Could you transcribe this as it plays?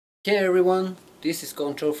Hey everyone, this is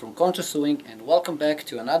Concho from Concho Sewing and welcome back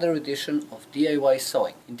to another edition of DIY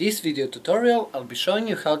sewing. In this video tutorial I'll be showing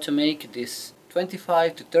you how to make this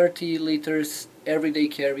 25 to 30 liters everyday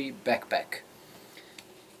carry backpack.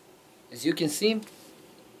 As you can see,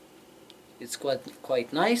 it's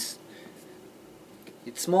quite nice,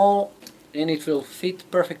 it's small and it will fit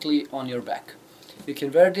perfectly on your back. You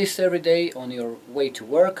can wear this every day on your way to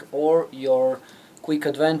work or your quick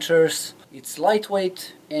adventures. It's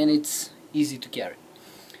lightweight and it's easy to carry.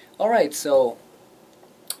 Alright, so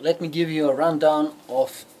let me give you a rundown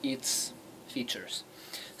of its features.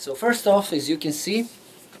 So first off, as you can see,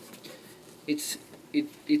 it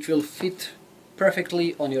will fit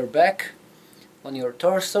perfectly on your back, on your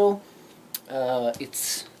torso.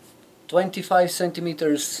 It's 25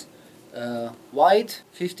 centimeters wide,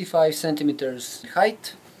 55 centimeters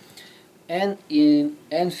height, and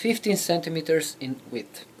 15 centimeters in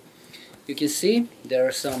width. You can see there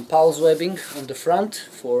are some pulse webbing on the front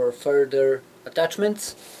for further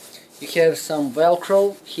attachments. You have some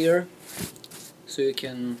velcro here so you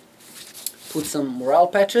can put some morale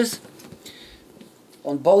patches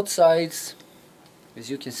on both sides. As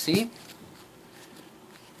you can see,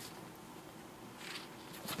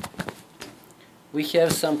 we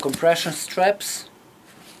have some compression straps,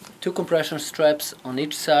 two compression straps on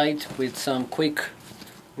each side with some quick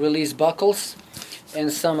release buckles and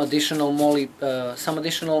some additional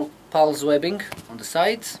pulse webbing on the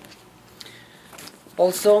sides.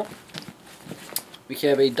 Also, we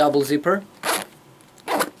have a double zipper.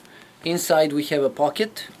 Inside we have a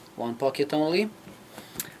pocket, one pocket only.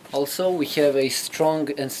 Also, we have a strong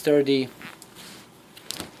and sturdy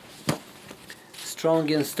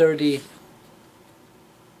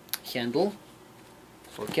handle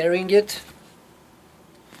for carrying it.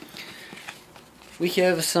 We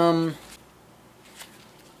have some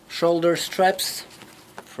shoulder straps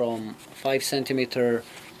from 5 centimeter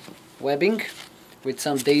webbing with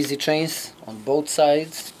some daisy chains on both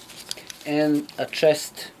sides and a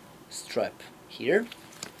chest strap here.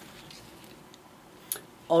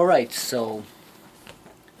 Alright, so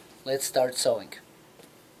let's start sewing.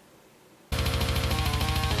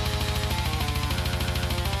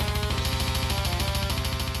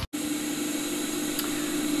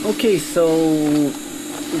 Okay, so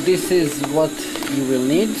this is what you will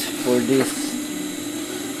need for this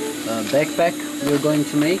backpack we're going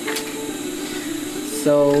to make.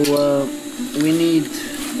 So we need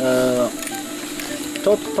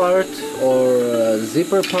top part or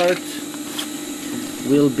zipper part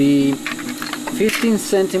will be 15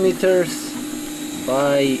 centimeters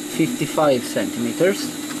by 55 centimeters.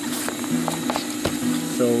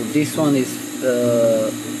 So this one is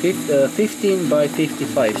 15 by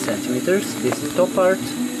 55 centimeters. This is top part.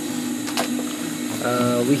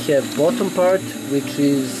 We have bottom part, which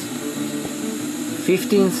is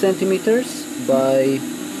 15 centimeters by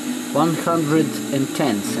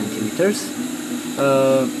 110 centimeters.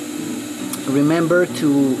 Remember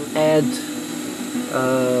to add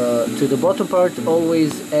to the bottom part,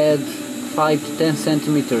 always add 5 to 10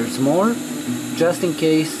 centimeters more, just in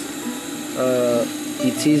case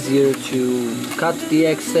it's easier to cut the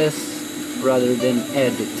excess rather than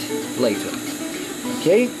add it later.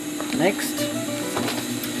 Okay, next.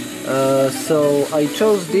 So I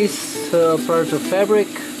chose this part of fabric,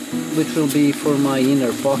 which will be for my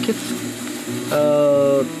inner pocket.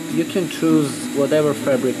 You can choose whatever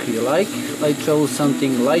fabric you like. I chose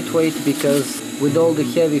something lightweight because with all the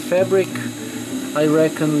heavy fabric, I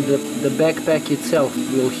reckon the backpack itself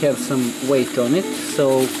will have some weight on it.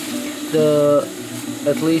 So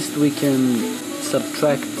at least we can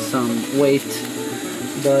subtract some weight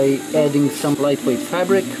by adding some lightweight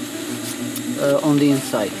fabric on the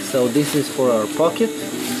inside. So this is for our pocket,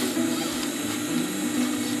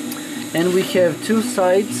 and we have two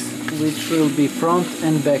sides which will be front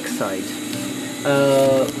and back side.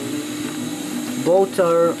 Both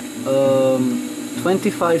are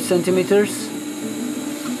 25 centimeters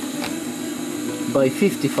by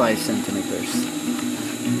 55 centimeters,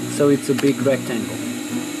 so it's a big rectangle.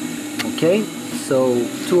 Okay, so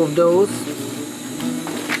two of those,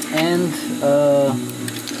 and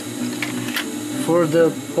for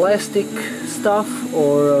the plastic stuff,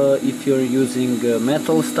 or if you're using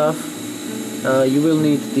metal stuff, you will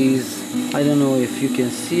need these. I don't know if you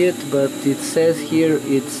can see it, but it says here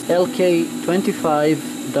it's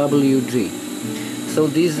LK25WG. So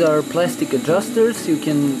these are plastic adjusters. You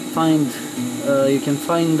can find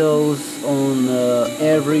those on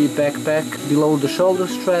every backpack below the shoulder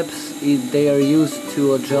straps. They are used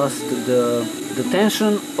to adjust the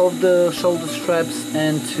tension of the shoulder straps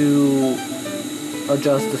and to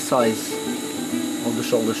adjust the size of the the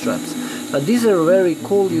shoulder straps. But these are very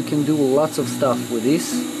cool. You can do lots of stuff with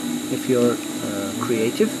this if you're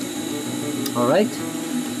creative. Alright.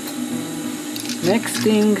 Next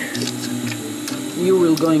thing you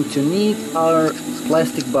will going to need are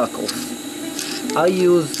plastic buckles. I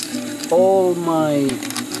use all my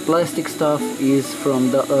plastic stuff is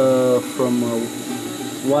from the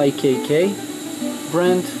YKK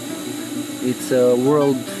brand. It's a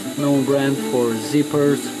world-known brand for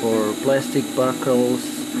zippers, for plastic buckles,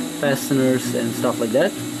 fasteners and stuff like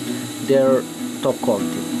that. They're top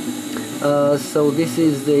quality. So this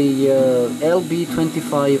is the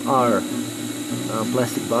LB25R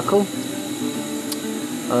plastic buckle.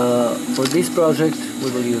 For this project we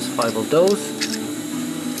will use 5 of those.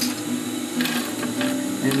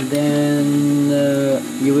 And then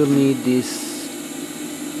you will need these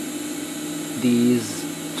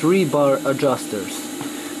 3-bar adjusters.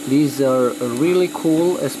 These are really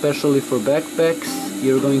cool, especially for backpacks.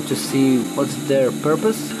 You're going to see what's their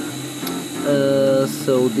purpose.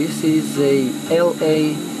 So this is a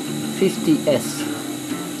LA50S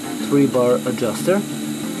 3-bar adjuster.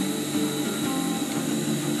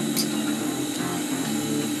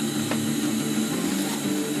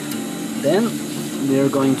 Then we are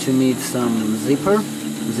going to need some zipper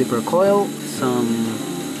coil, some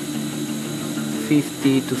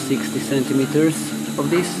 50 to 60 centimeters of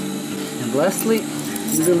this. And lastly,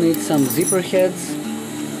 we will need some zipper heads.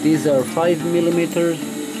 These are 5mm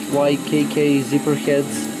YKK zipper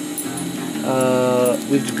heads,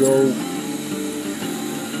 which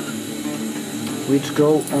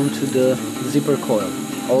go onto the zipper coil.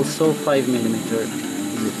 Also 5mm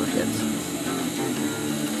zipper heads.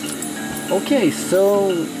 Okay, so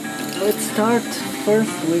let's start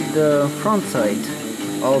first with the front side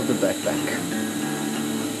of the backpack.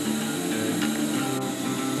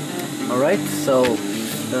 Alright, so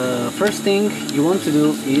the first thing you want to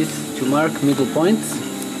do is to mark middle points,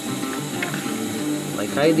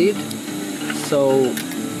 like I did. So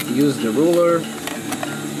use the ruler,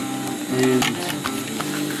 and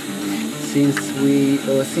since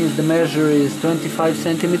the measure is 25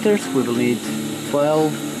 centimeters, we will need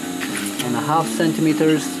 12.5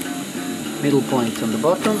 centimeters, middle point on the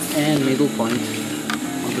bottom and middle point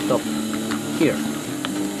on the top here.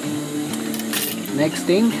 Next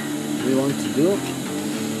thing we want to do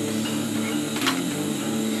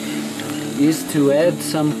is to add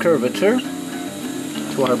some curvature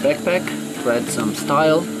to our backpack, to add some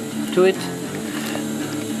style to it.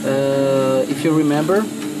 If you remember,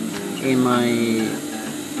 in my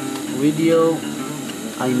video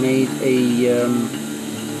I made a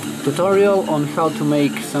tutorial on how to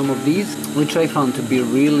make some of these, which I found to be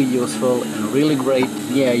really useful and really great.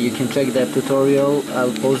 Yeah, you can check that tutorial.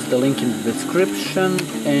 I'll post the link in the description,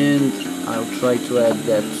 and I'll try to add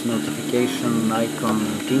that notification icon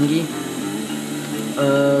thingy.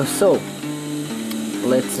 So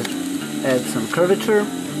let's add some curvature.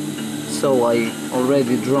 So I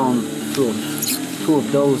already drawn two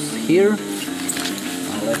of those here.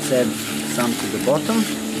 Now let's add some to the bottom.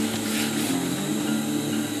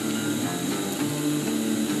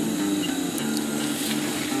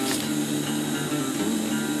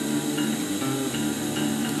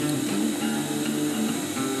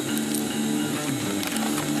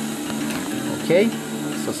 Okay,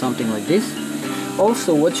 so something like this.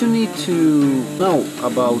 Also, what you need to know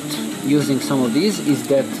about using some of these is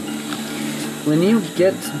that when you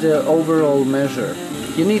get the overall measure,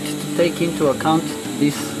 you need to take into account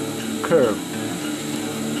this curve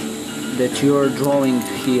that you're drawing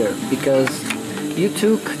here, because you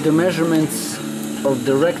took the measurements of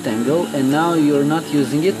the rectangle and now you're not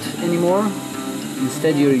using it anymore.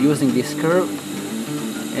 Instead you're using this curve,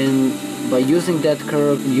 and by using that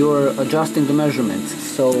curve you're adjusting the measurements.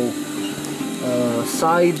 So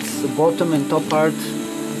sides, bottom and top part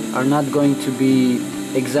are not going to be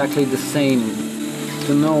exactly the same.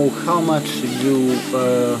 To know how much you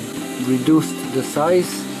reduced the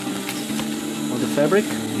size of the fabric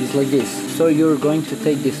is like this. So you're going to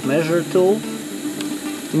take this measure tool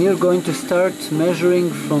and you're going to start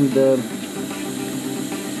measuring from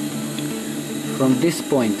this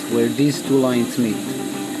point where these two lines meet.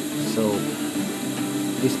 So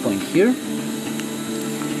this point here,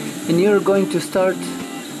 and you're going to start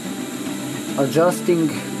adjusting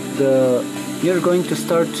to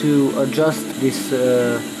adjust this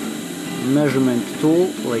measurement tool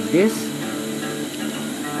like this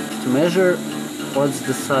to measure what's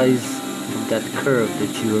the size of that curve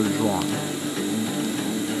that you're drawn.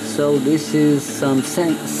 So this is some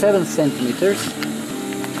 7 centimeters.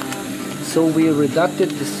 So we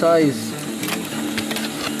reducted the size.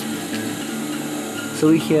 So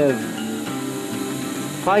we have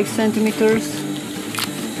 5 centimeters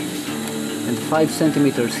and 5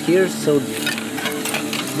 centimeters here, so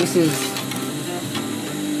this is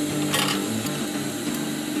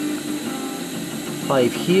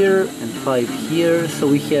 5 here and 5 here, so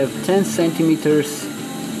we have 10 centimeters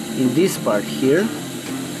in this part here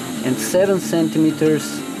and 7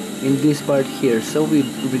 centimeters in this part here, so we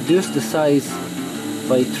reduce the size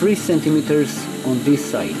by 3 centimeters on this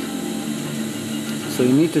side. So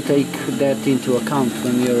you need to take that into account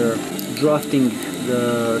when you're drafting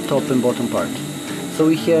the top and bottom part. So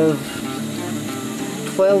we have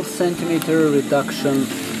 12 centimeter reduction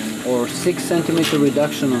or 6 centimeter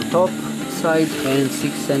reduction on top side and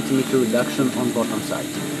 6 centimeter reduction on bottom side.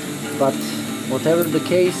 But whatever the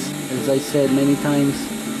case, as I said many times,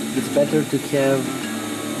 it's better to have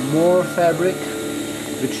more fabric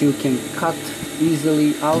which you can cut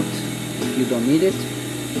easily out if you don't need it,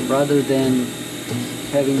 rather than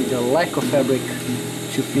having the lack of fabric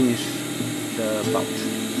to finish the pouch.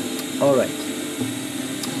 Alright,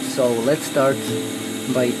 so let's start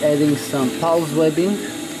by adding some pulse webbing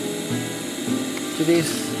to this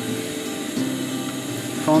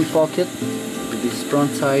front pocket, to this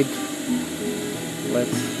front side.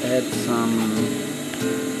 Let's add some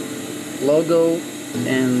logo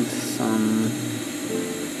and some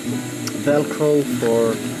velcro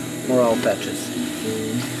for morale patches.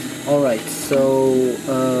 Alright, so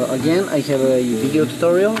again I have a video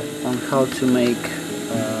tutorial on how to make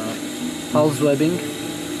pulse webbing,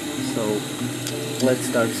 so let's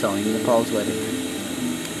start sewing the pulse webbing.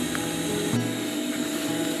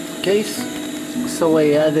 Okay, so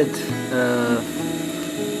I added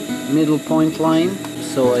middle point line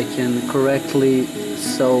so I can correctly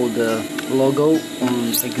sew the logo on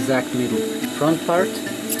exact middle front part.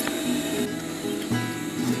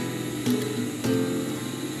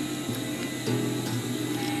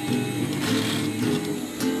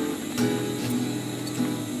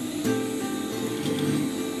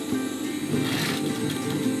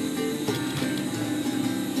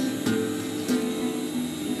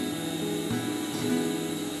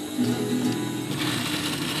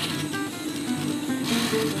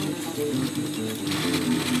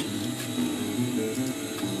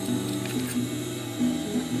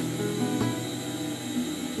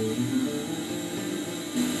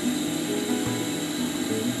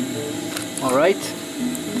 Alright,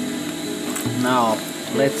 now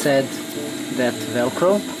let's add that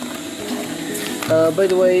velcro. By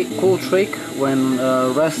the way, cool trick when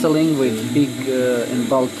wrestling with big and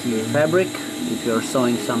bulky fabric, if you're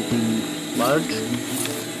sewing something large,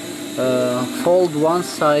 fold one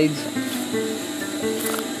side,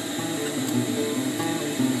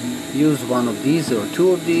 use one of these or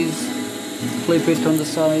two of these, flip it on the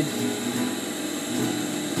side,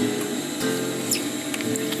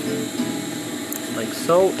 like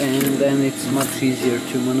so, and then it's much easier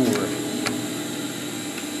to maneuver.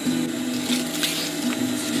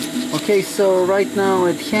 Okay, so right now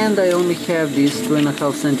at hand I only have this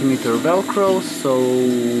 2.5 centimeter velcro, so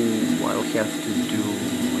I'll have to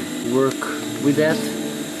do work with that.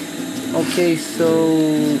 Okay,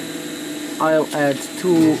 so I'll add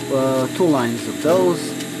two lines of those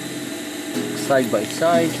side by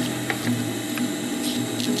side.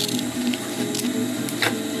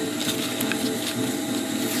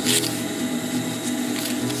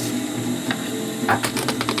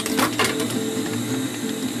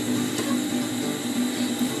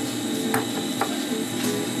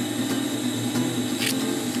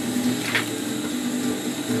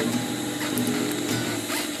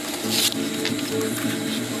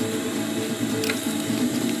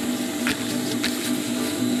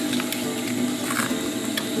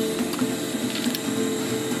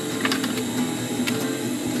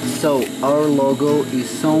 So our logo is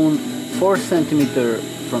sewn 4 centimeter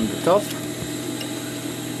from the top,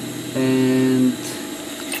 and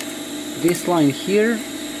this line here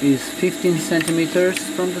is 15 centimeters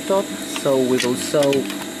from the top, so we will sew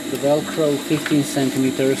the velcro 15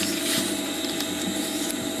 centimeters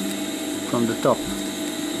from the top.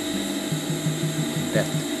 That.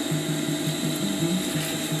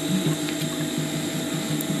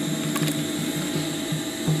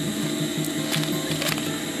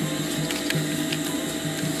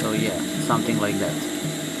 So yeah, something like that.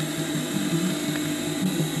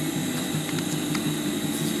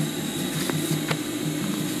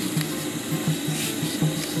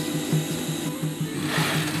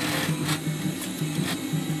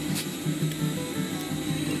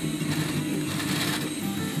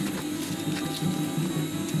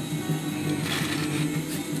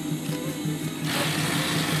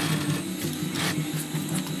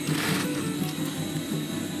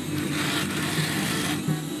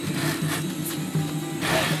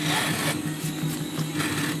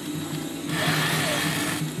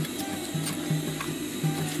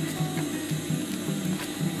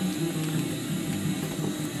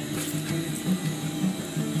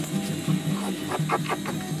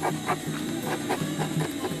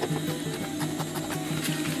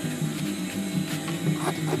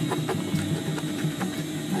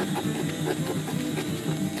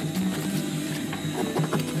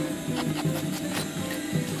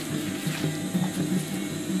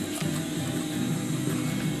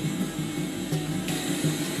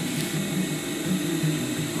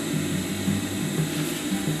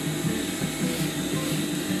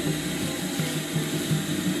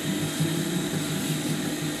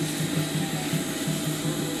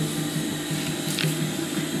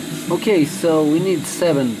 Okay, so we need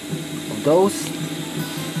 7 of those.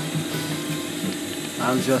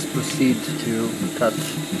 I'll just proceed to cut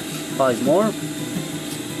 5 more.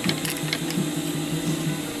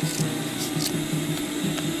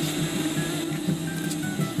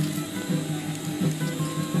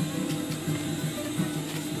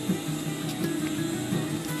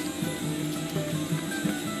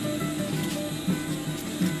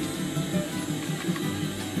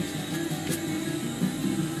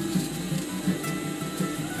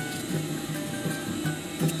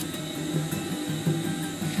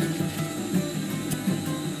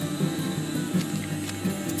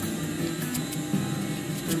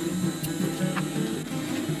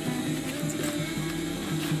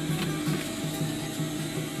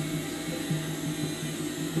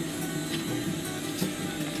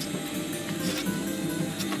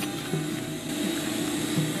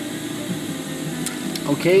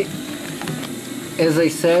 Okay, as I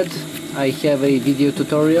said, I have a video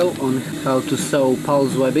tutorial on how to sew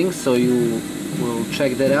pulse webbing, so you will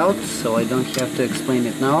check that out, so I don't have to explain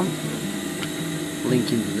it now.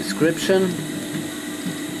 Link in the description.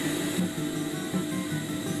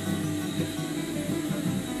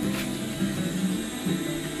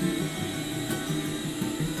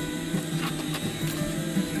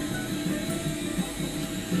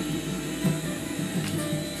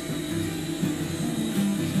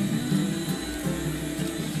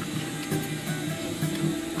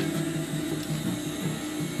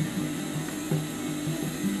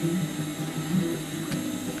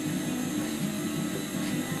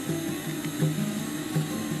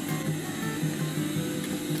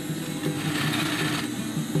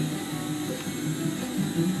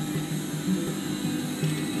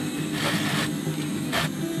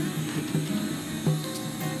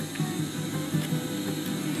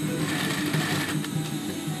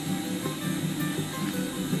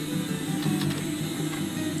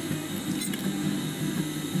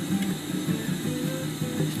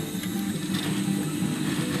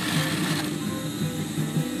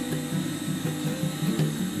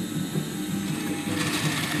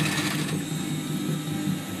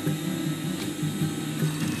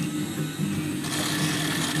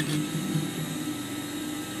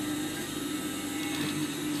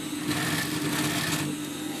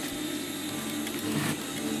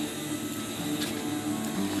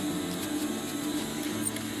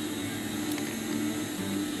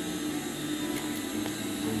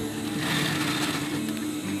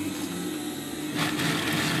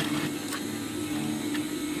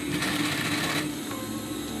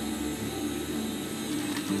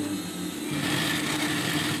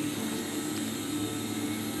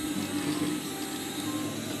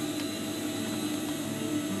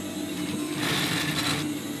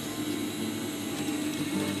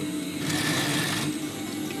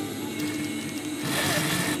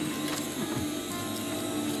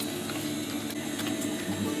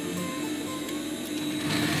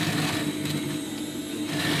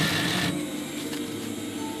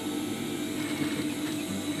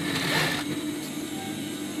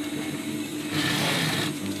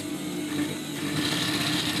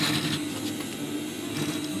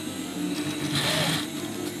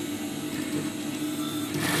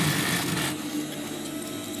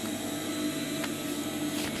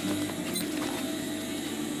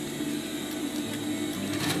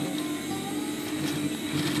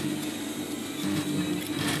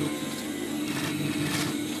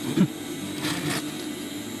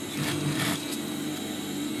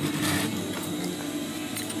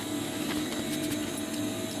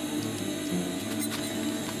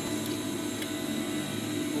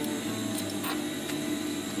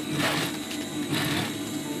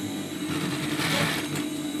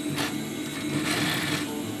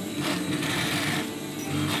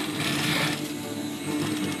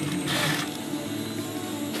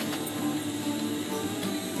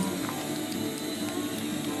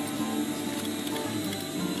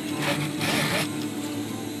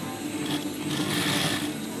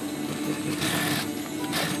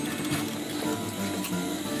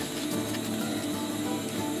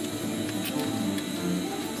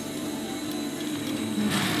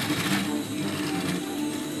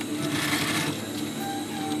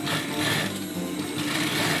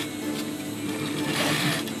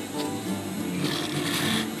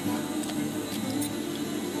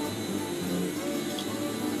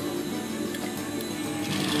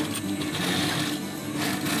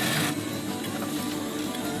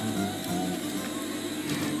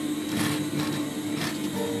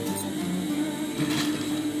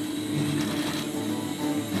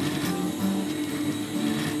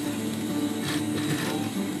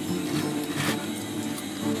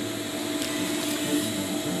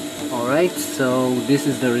 Alright, so this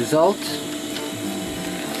is the result.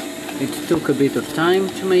 It took a bit of time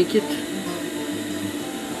to make it.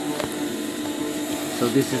 So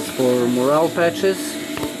this is for morale patches.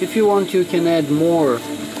 If you want, you can add more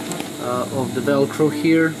of the Velcro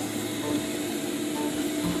here.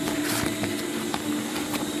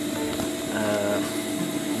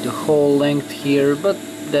 The whole length here, but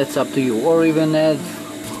that's up to you. Or even add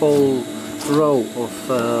whole row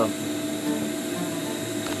of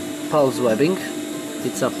pulse webbing.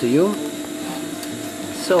 It's up to you.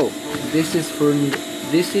 So this is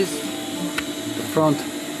the front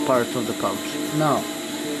part of the pouch. Now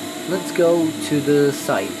let's go to the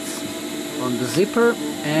sides, on the zipper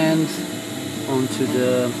and onto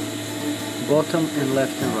the bottom and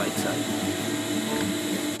left and right side.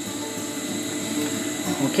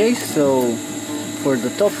 Okay, so for the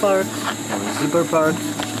top part, or the zipper part,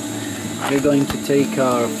 we're going to take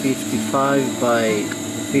our 55 by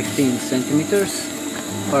 15 centimeters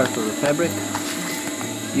part of the fabric.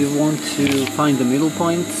 You want to find the middle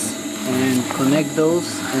points and connect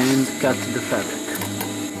those and cut the fabric.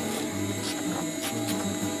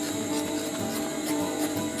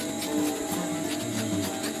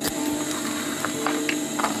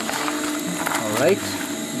 Alright,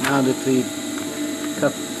 now that we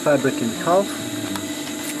cut fabric in half,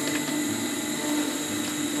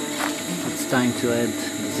 it's time to add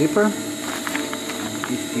the zipper.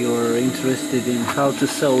 If you're interested in how to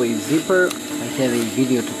sew a zipper, I have a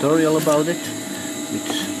video tutorial about it,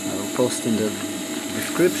 which I will post in the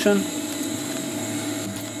description.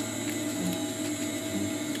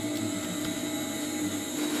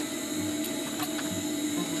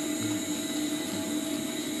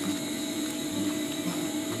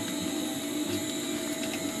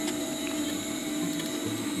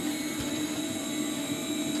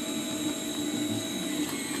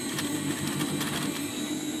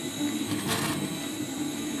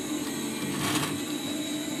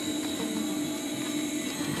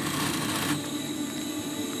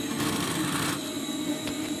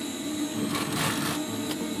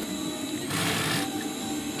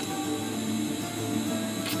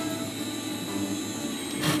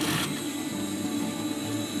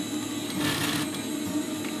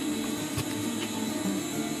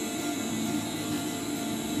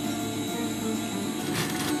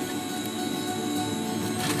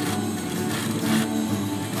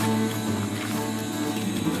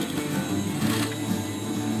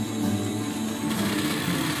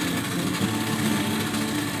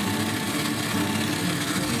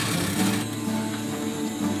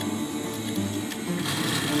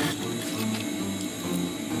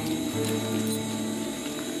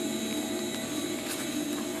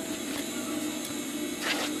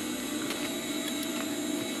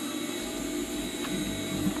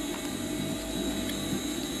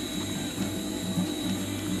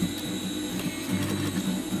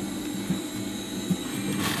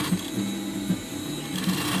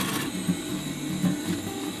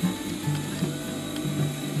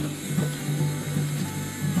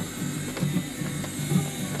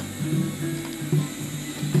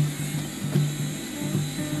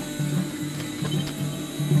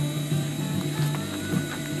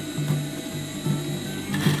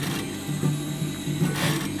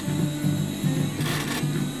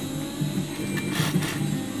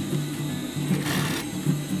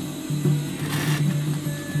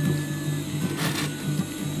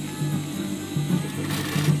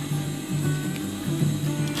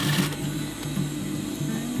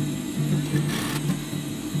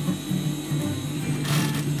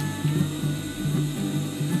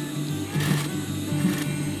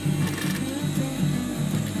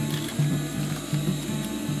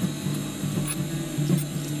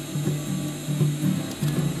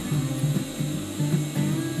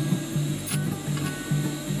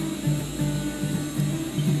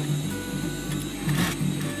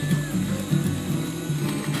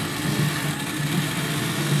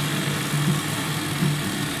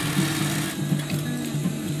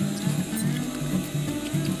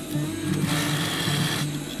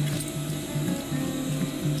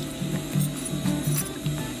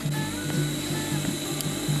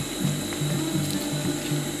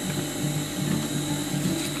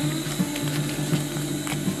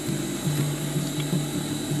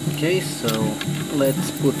 Okay, so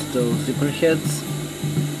let's put those zipper heads.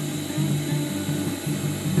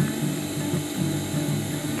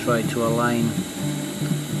 Try to align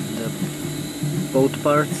the both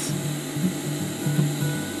parts.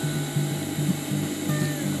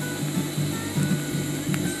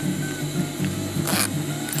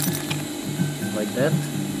 Like that.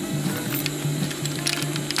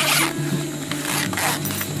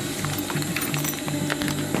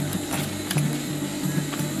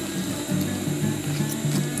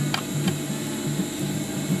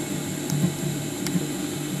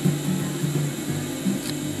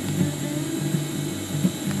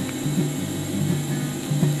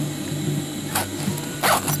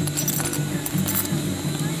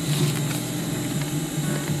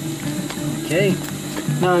 Okay,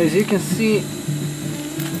 now as you can see,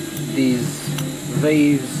 these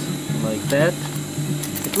waves like that,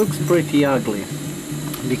 it looks pretty ugly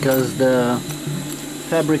because the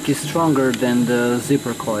fabric is stronger than the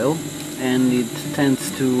zipper coil and it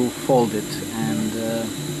tends to fold it, and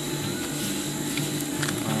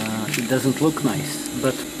it doesn't look nice.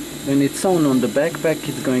 But when it's sewn on the backpack,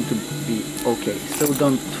 it's going to be okay, so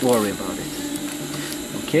don't worry about it.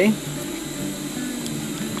 Okay,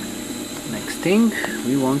 next thing,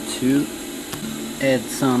 we want to add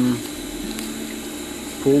some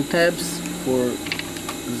pull tabs for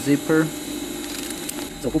zipper.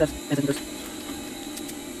 So pull tabs and zippers.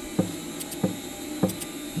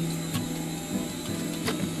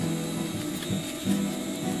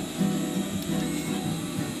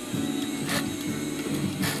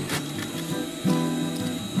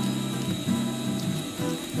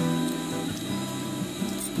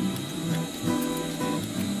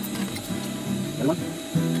 One.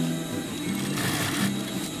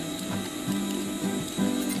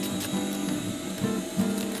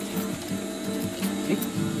 Okay.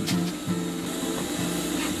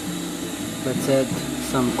 Let's add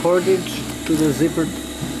some cordage to the zipper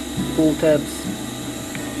pull tabs.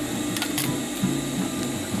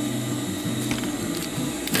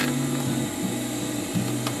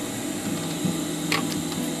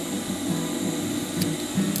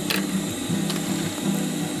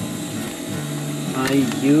 I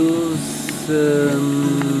use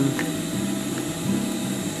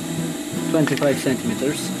 25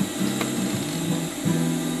 centimeters.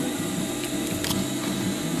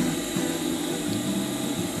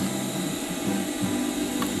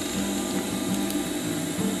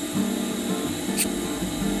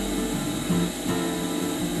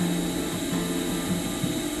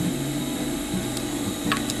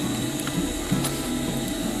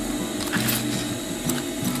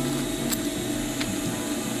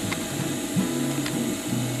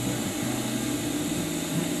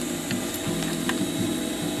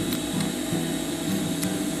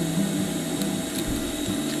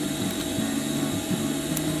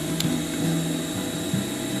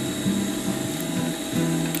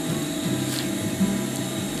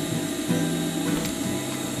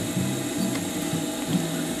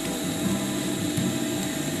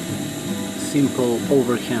 Simple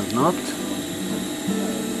overhand knot.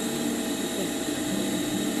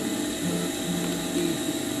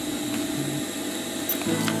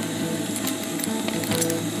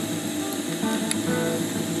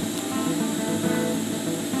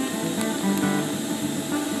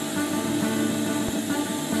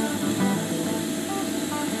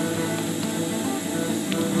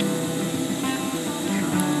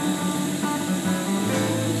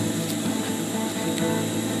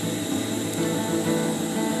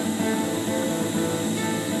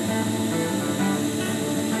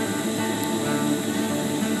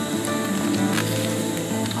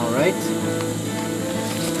 Alright,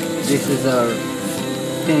 this is our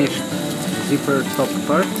finished zipper top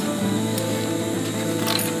part.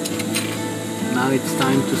 Now it's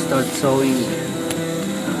time to start sewing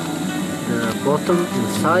the bottom and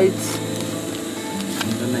sides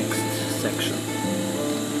in the next section.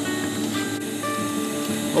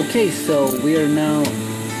 Okay, so we are now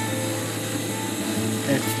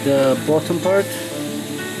at the bottom part.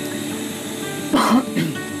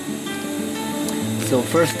 So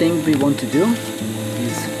first thing we want to do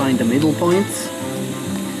is find the middle points,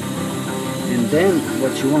 and then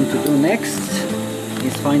what you want to do next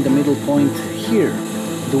is find the middle point here.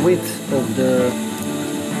 The width of the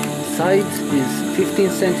side is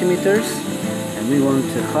 15 centimeters and we want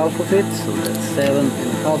half of it, so that's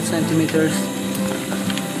 7.5 centimeters.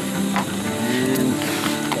 And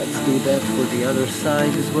let's do that for the other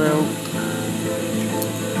side as well.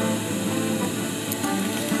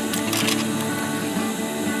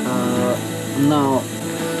 Now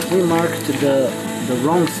we marked the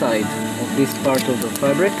wrong side of this part of the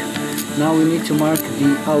fabric. Now we need to mark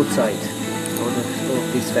the outside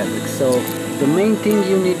of this fabric. So the main thing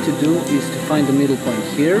you need to do is to find the middle point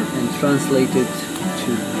here and translate it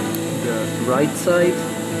to the right side.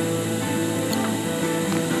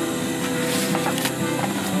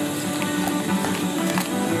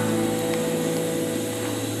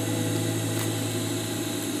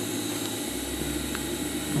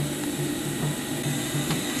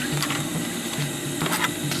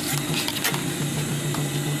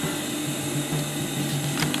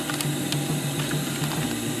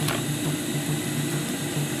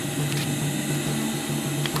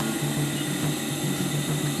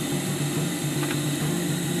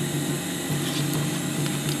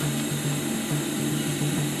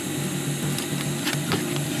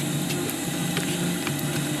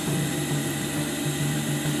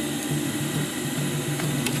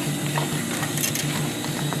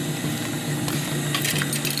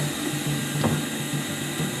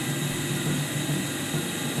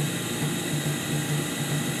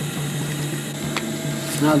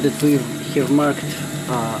 Now that we have marked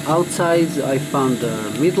outsides, I found the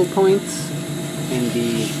middle points and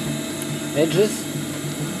the edges.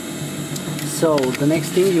 So the next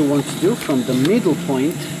thing you want to do from the middle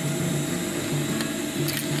point,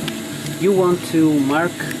 you want to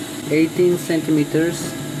mark 18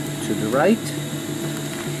 centimeters to the right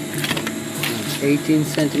and 18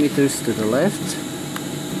 centimeters to the left.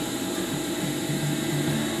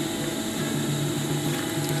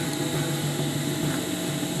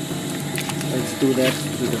 Let's do that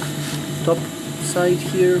to the top side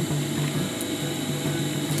here.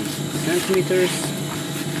 Centimeters.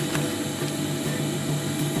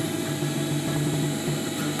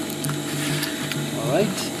 All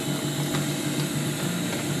right.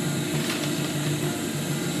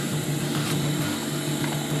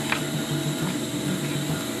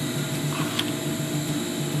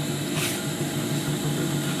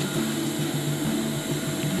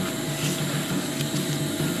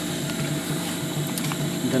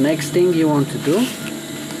 The next thing you want to do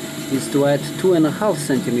is to add 2.5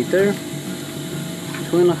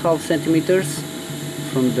 centimeters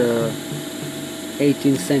from the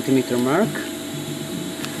 18 centimeter mark,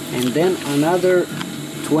 and then another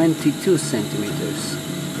 22 centimeters.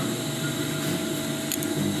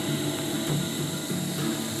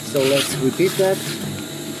 So let's repeat that.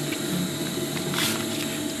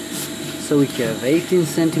 So we have 18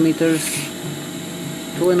 centimeters,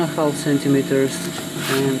 2.5 centimeters,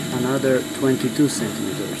 and another 22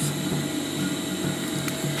 centimeters.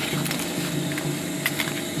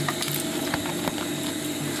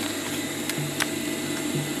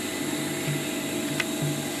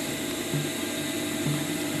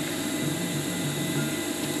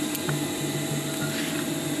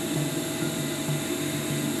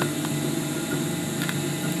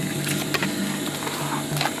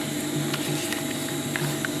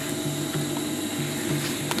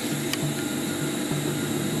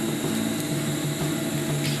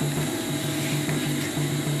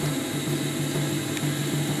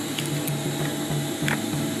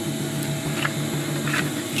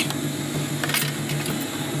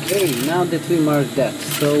 Okay, now that we marked that,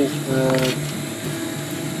 so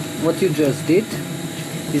what you just did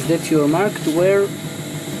is that you marked where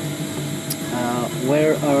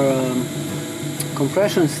our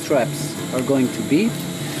compression straps are going to be.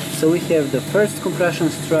 So we have the first compression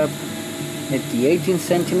strap at the 18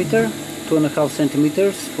 centimeter, 2.5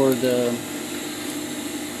 centimeters for the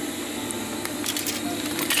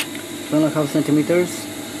 2.5 centimeters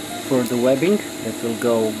for the webbing that will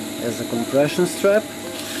go as a compression strap.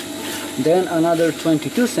 Then another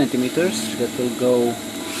 22 centimeters that will go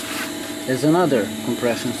as another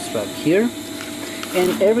compression strap here,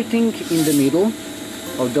 and everything in the middle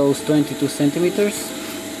of those 22 centimeters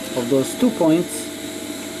of those 2 points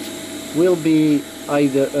will be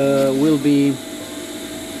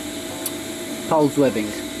pulse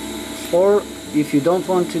webbing, or if you don't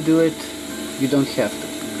want to do it, you don't have to.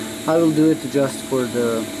 I will do it just for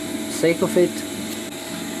the sake of it.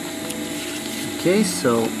 Okay,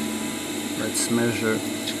 so let's measure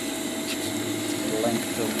the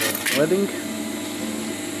length of the webbing.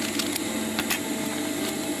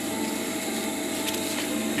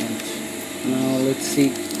 And now let's see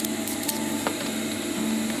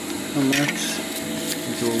how much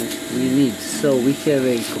do we need. So we have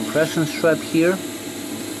a compression strap here.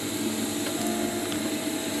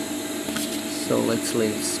 So let's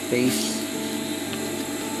leave space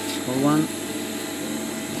for one.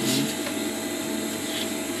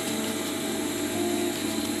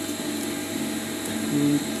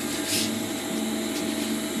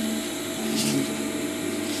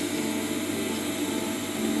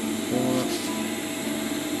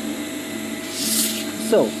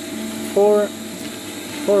 So, four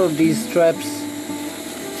of these straps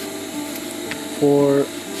for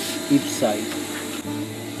each side.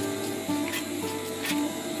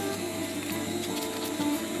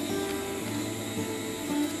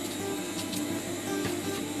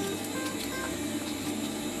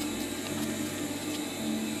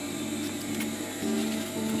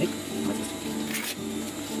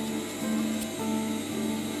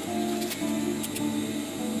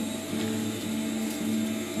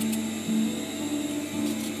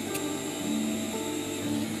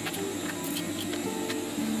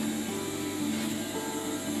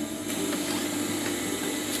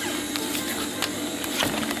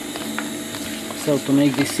 So to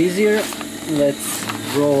make this easier, let's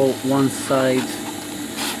roll one side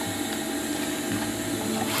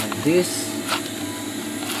like this.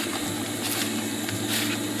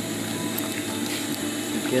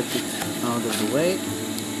 Get it out of the way.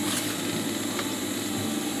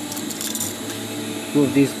 two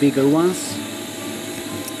of these bigger ones.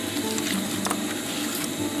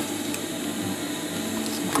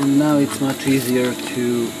 And now it's much easier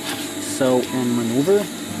to sew and maneuver.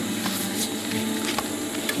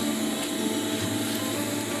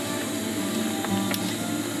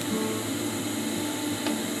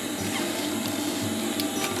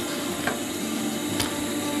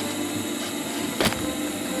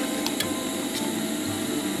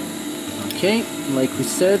 Okay, like we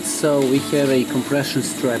said, so we have a compression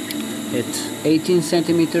strap at 18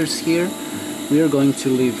 centimeters here. We are going to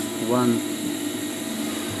leave one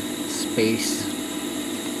space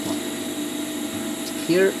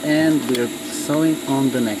here, and we are sewing on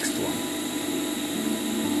the next one.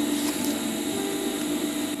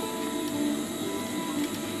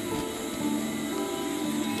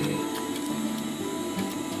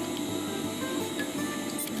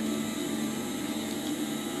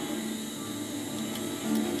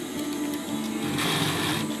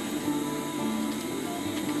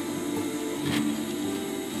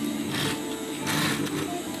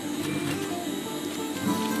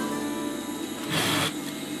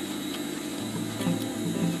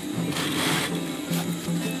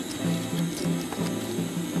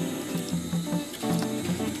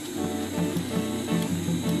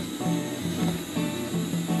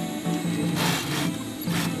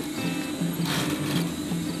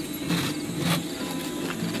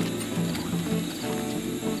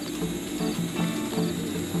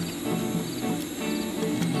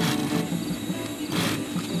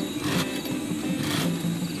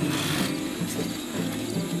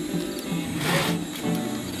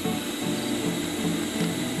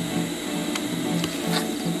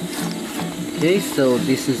 Okay, so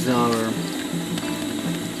this is our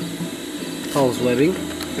false webbing.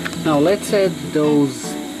 Now let's add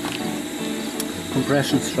those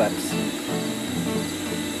compression straps.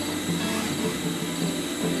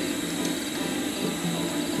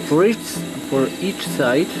 For each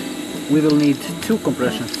side we will need two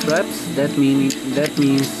compression straps. That means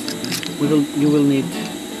you will need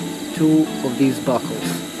two of these buckles.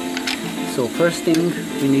 So first thing,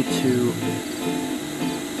 we need to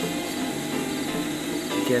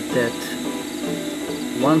get that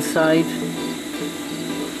one side.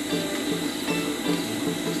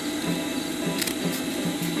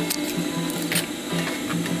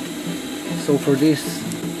 So for this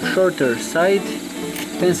shorter side,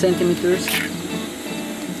 10 centimeters.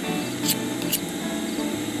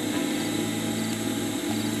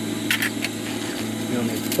 You'll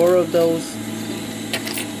need 4 of those.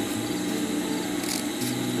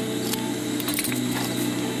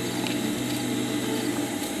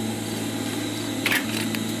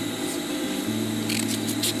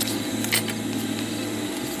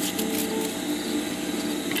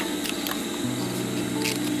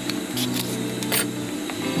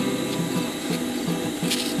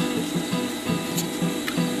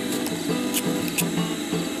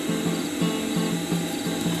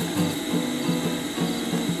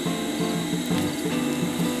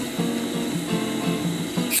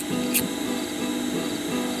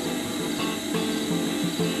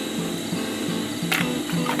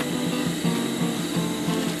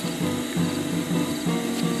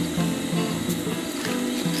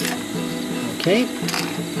 Okay,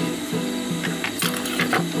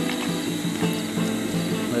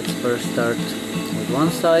 let's first start with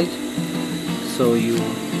one side. So you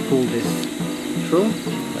pull this through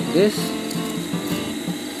like this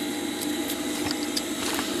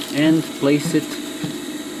and place it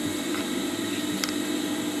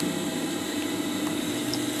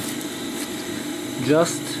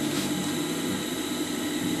just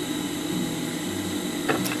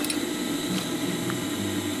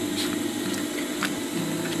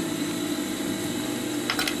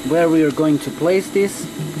where we are going to place this.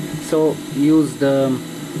 So use the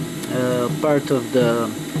part of the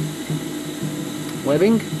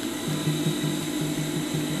webbing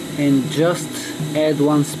and just add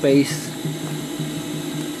one space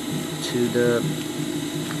to the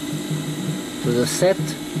set.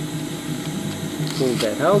 Pull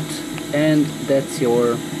that out, and that's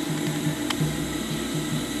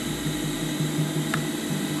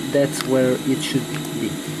where it should be.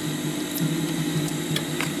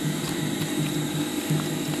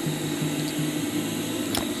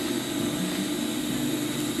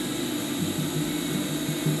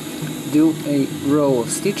 Do a row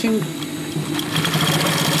of stitching.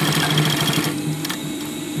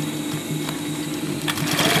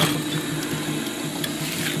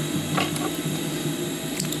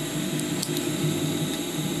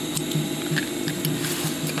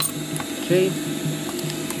 Okay.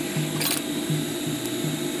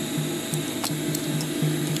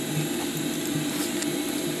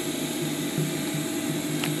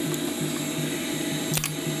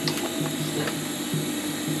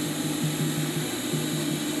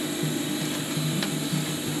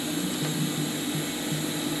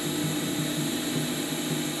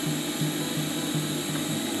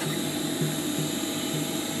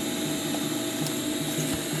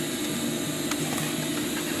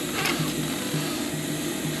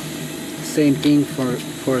 same thing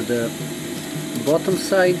for the bottom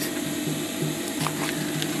side.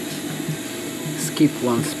 Skip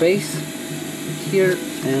one space here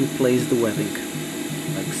and place the webbing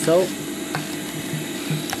like so.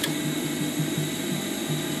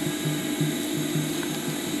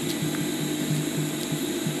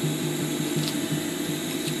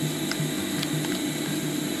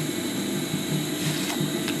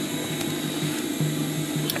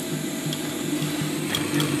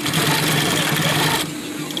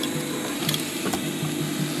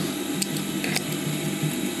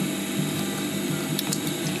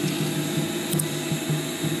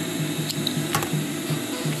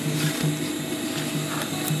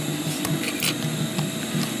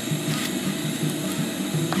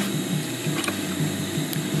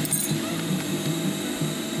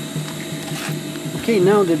 Okay,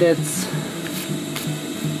 now that that's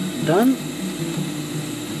done,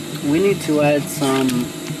 we need to add some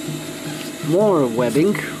more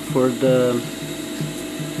webbing for the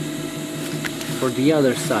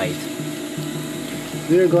other side.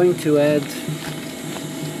 We are going to add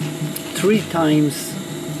 3 times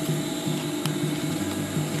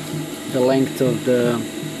the length of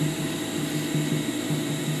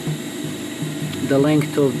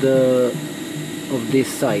this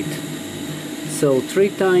side. So 3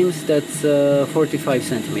 times, that's 45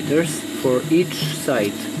 centimeters for each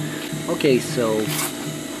side. Okay, so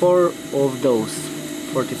 4 of those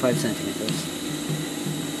 45 centimeters.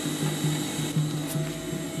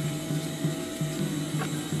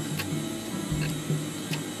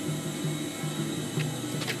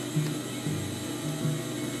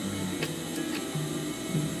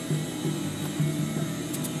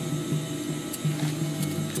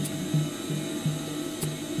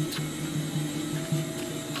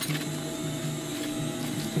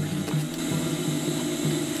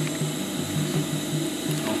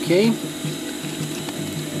 Okay,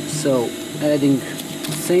 so adding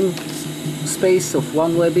same space of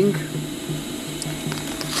one webbing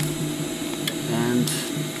and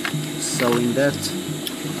sewing that.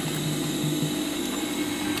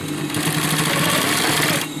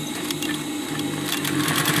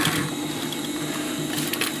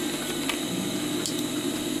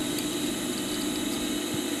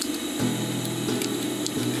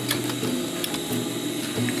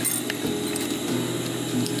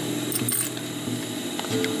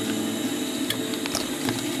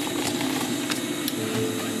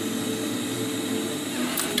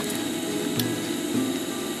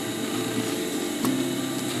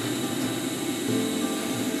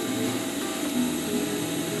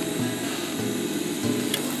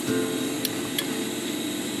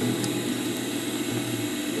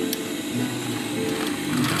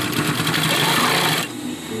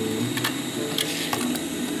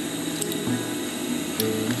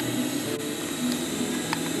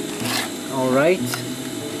 Alright,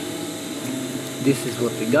 this is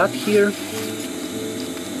what we got here.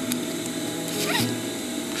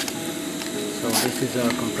 So this is our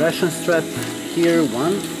compression strap here,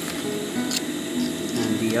 one,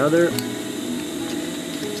 and the other.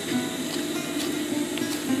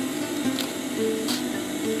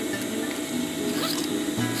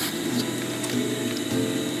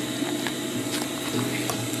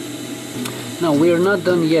 Now we are not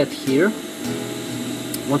done yet here.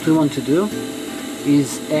 What we want to do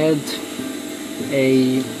is add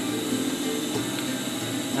a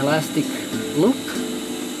elastic loop .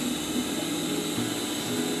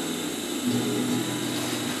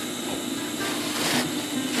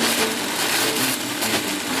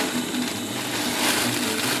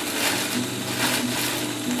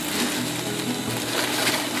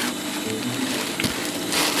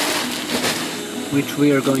 Which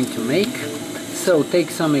we are going to make. So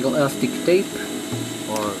take some elastic tape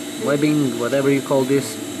or webbing, whatever you call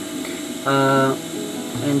this,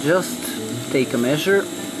 and just take a measure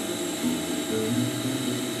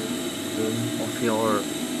of your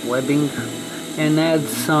webbing and add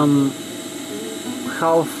some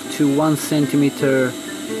 1/2 to 1 centimeter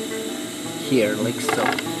here, like so.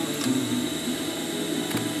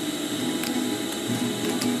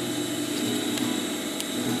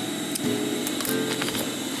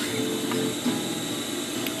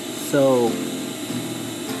 So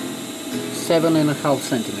 7.5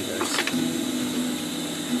 centimeters.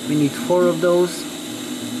 We need 4 of those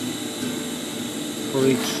for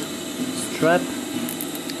each strap.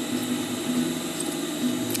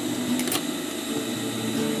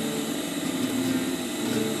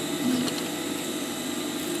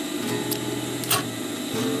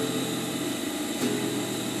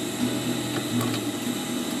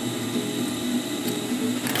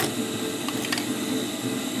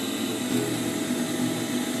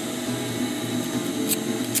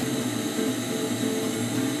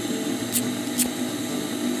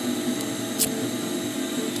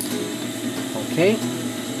 Okay.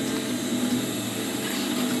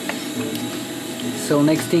 So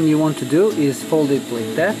next thing you want to do is fold it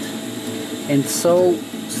like that and sew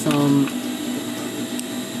some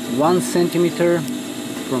 1 centimeter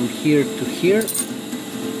from here to here.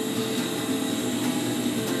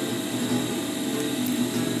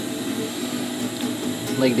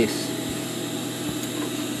 Like this.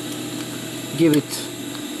 Give it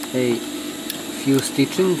a few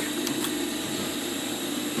stitching.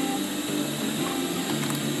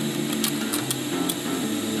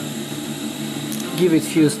 Give it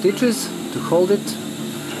few stitches to hold it.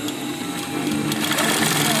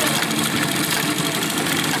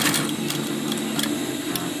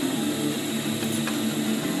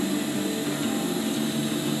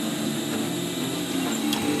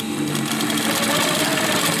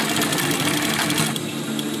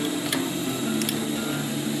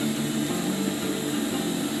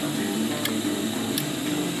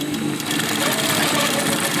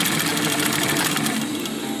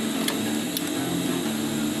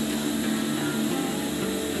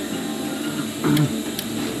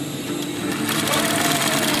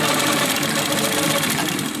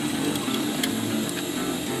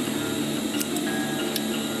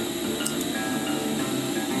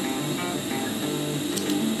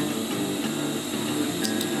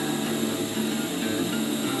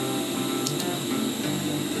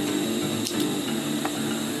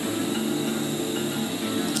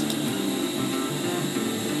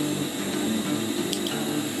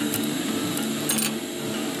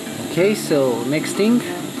 Okay, so next thing,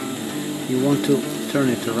 you want to turn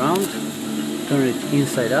it around, turn it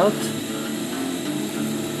inside out.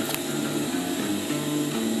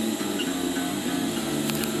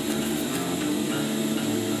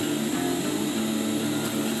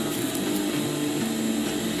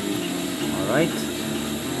 Alright.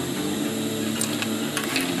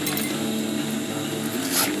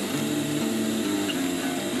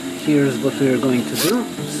 Here's what we are going to do.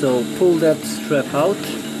 So pull that strap out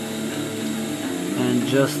and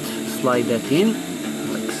just slide that in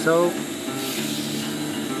like so.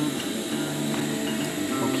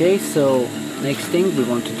 Okay, so next thing we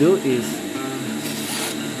want to do is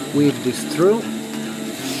weave this through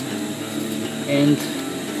and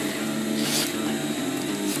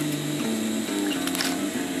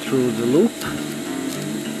through the loop.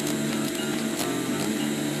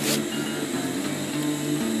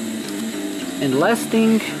 And last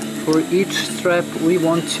thing, for each strap we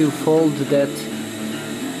want to fold that,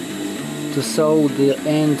 to sew the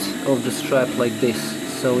end of the strap like this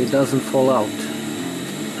so it doesn't fall out.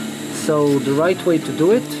 So the right way to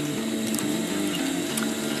do it,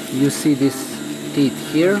 you see this teeth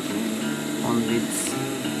here on its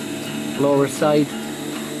lower side.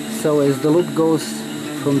 So as the loop goes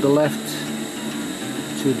from the left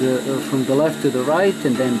to the right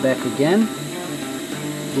and then back again,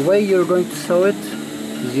 the way you're going to sew it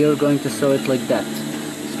is you're going to sew it like that.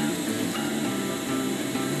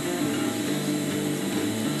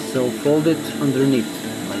 So fold it underneath,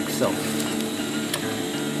 like so.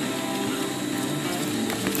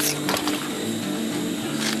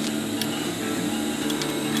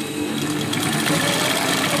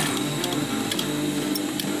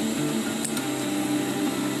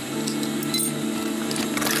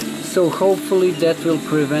 So hopefully that will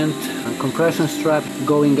prevent a compression strap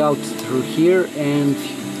going out through here and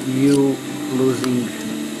you losing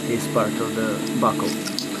this part of the buckle.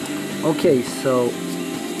 Okay, so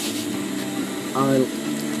I'll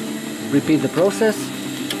repeat the process.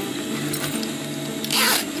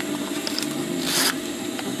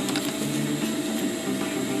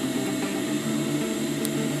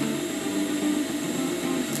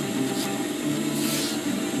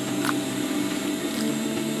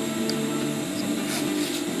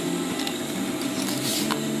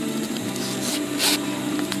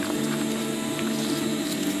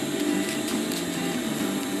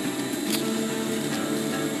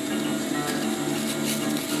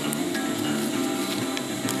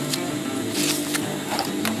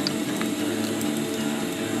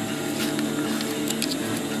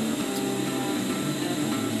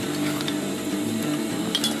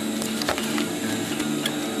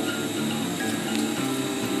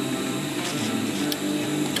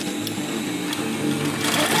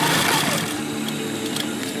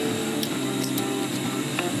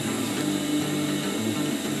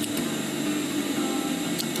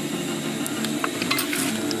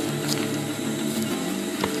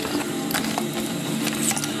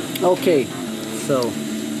 Okay, so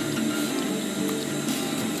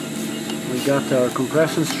we got our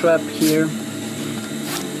compression strap here.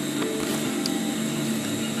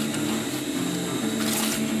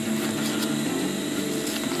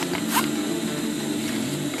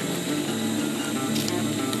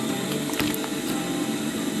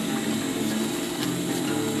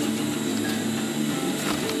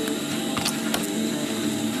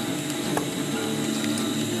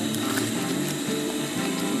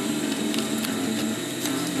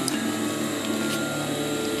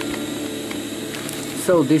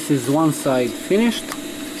 so this is one side finished.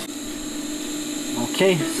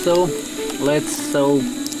 Okay, so let's sew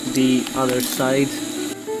the other side.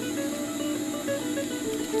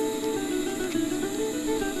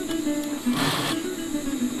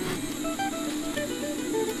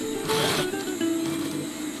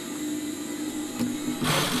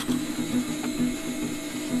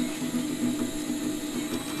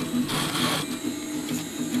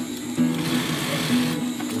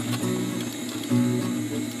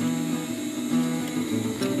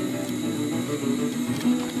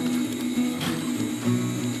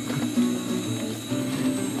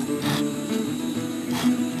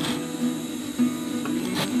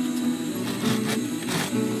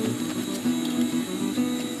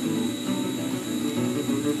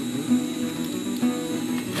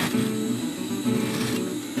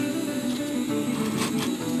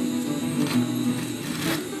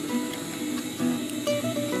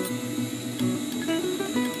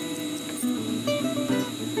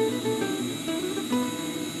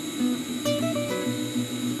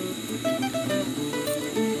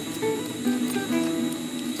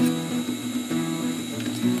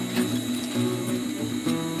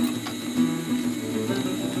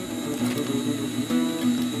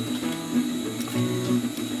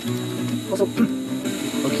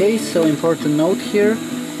 Okay, so important note here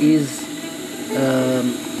is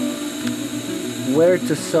where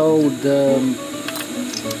to sew the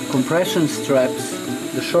compression straps,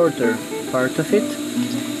 the shorter part of it.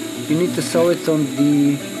 You need to sew it on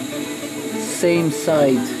the same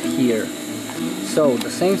side here. So the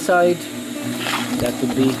same side, that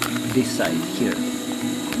would be this side here.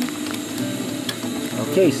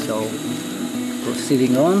 Okay, so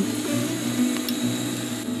proceeding on.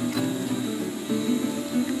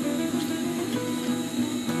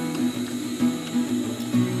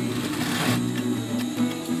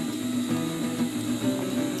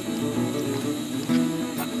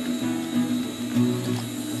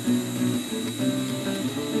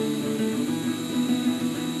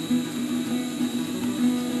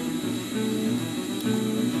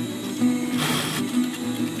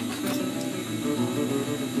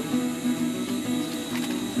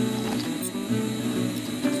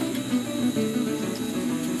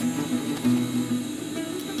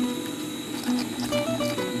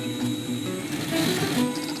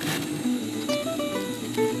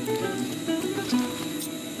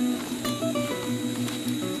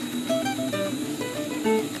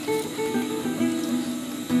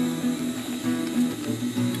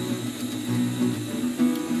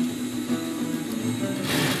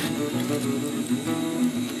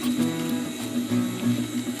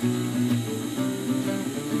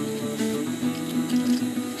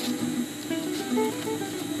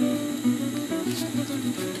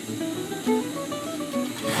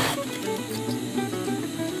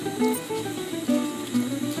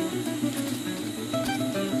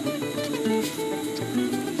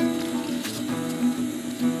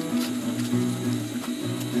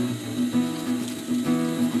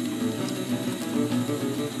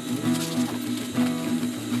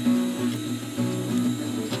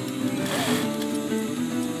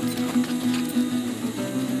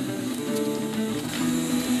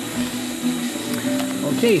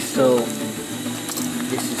 Okay, so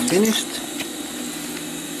this is finished.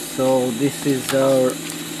 So this is our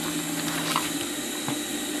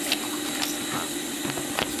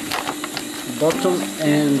bottom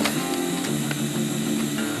and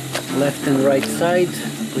left and right side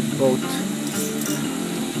with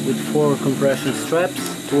with 4 compression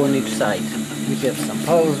straps, 2 on each side. We have some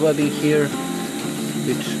pulse webbing here,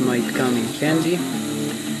 which might come in handy.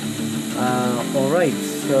 Alright,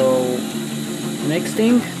 so next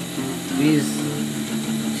thing is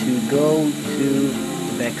to go to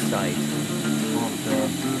the back side of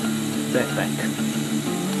the backpack.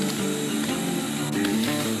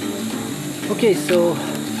 Okay, so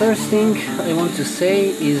first thing I want to say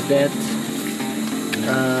is that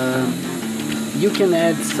you can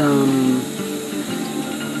add some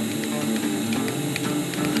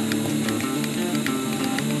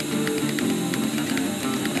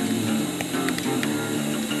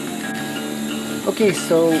Okay,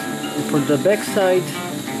 so for the back side,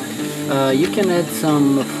 you can add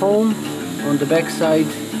some foam on the back side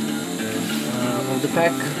of the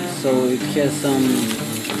pack, so it has some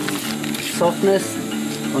softness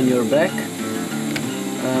on your back.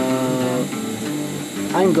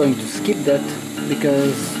 I'm going to skip that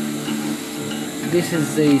because this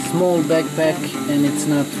is a small backpack and it's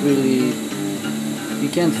not really, you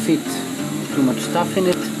can't fit too much stuff in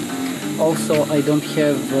it. Also, I don't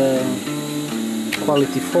have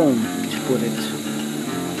quality foam to put it,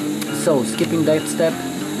 So skipping that step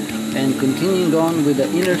and continuing on with the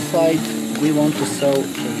inner side, we want to sew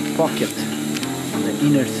a pocket on the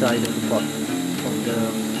inner side of the pocket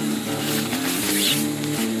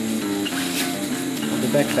of the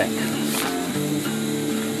backpack.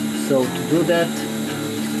 So to do that,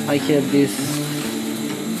 I have this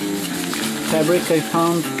fabric I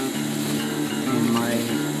found in my.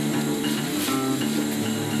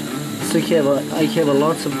 So I have a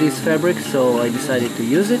lots of this fabric, so I decided to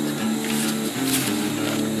use it.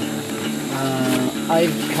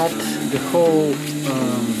 I've cut the whole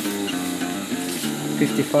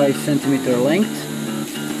 55 centimeter length,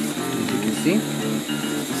 as you can see.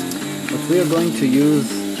 But we are going to use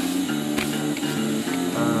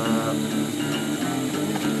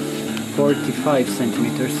 45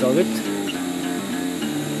 centimeters of it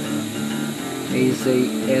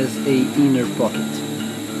as a inner pocket.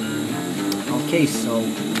 Okay, so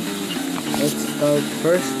let's start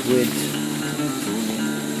first with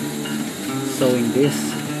sewing this.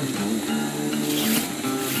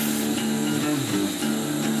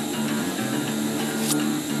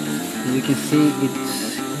 As you can see,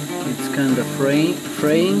 it's kind of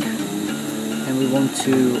fraying, and we want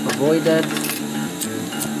to avoid that.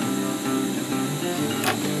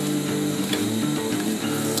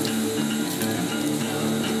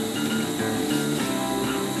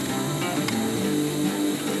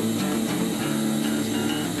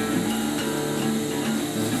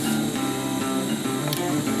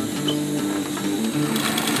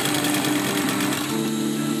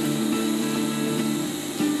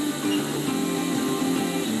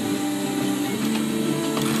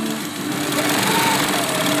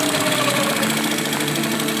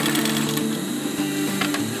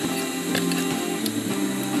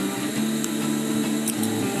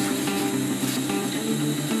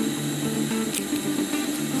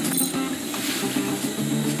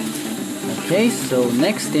 Okay, so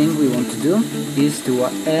next thing we want to do is to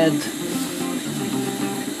add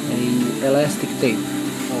a elastic tape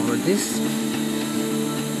over this.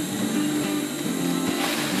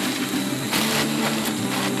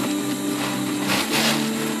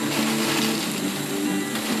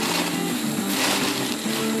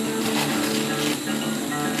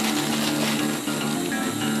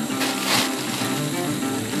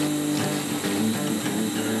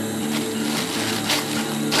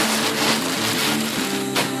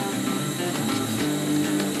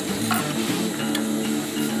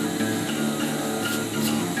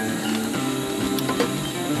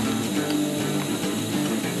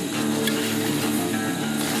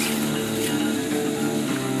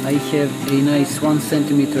 I have a nice 1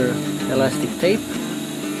 centimeter elastic tape.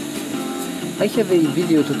 I have a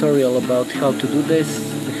video tutorial about how to do this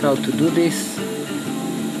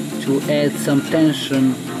to add some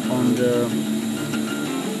tension on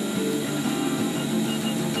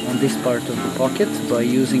this part of the pocket by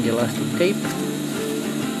using elastic tape.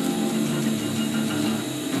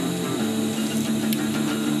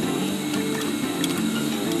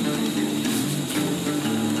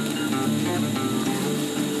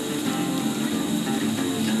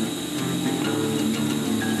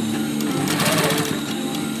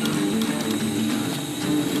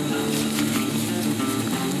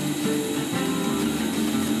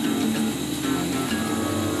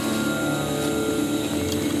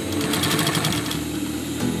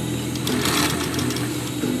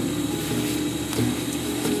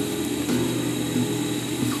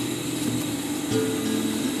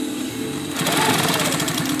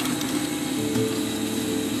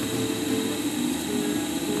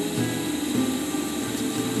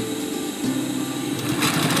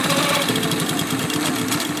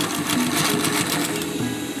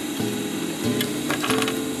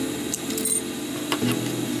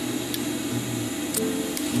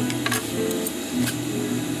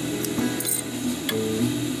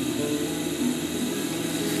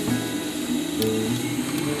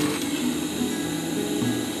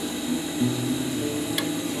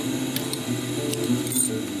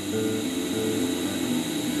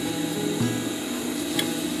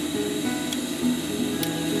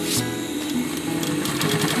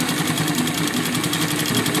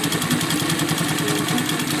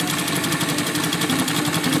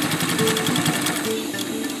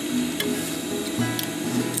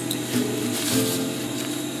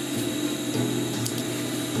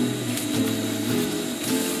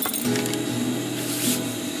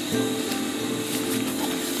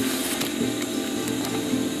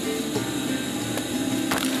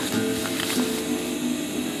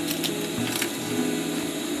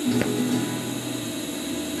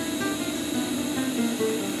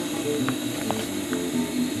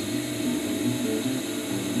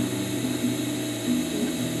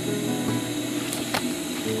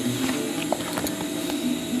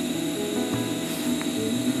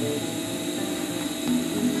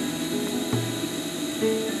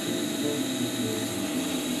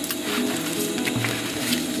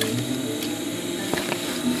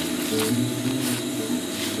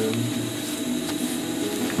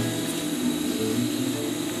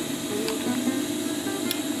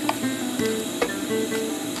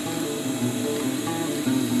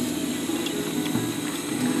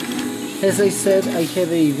 As I said, I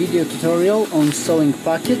have a video tutorial on sewing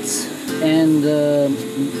pockets, and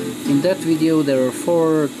in that video there are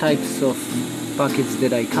 4 types of pockets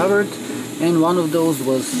that I covered, and one of those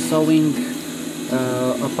was sewing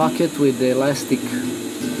a pocket with the elastic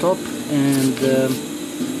top and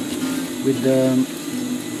with the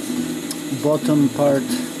bottom part.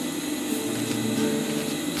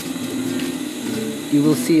 You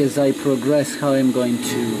will see as I progress how I'm going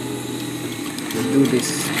to do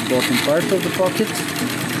this bottom part of the pocket.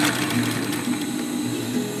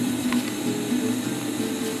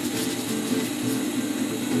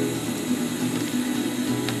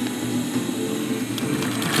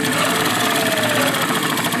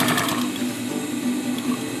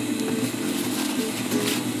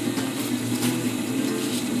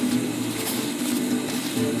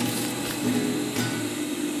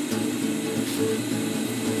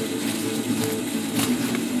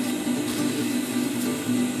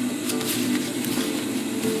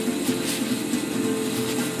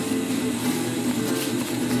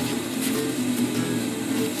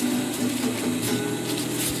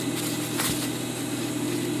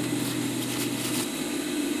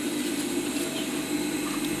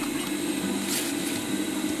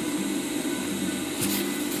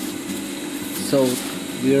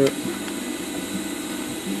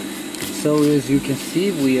 So as you can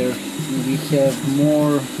see, we have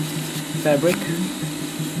more fabric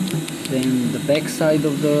than the back side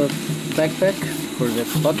of the backpack for the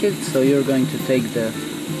pocket. So you're going to take the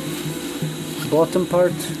bottom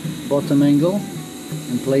part, bottom angle,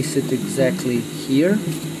 and place it exactly here,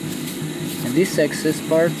 and this excess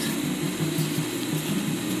part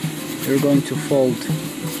you're going to fold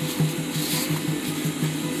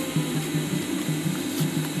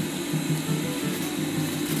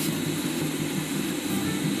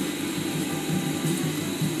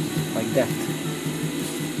like that.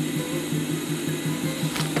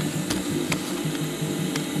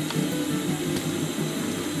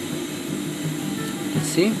 You can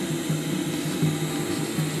see?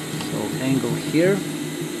 So angle here.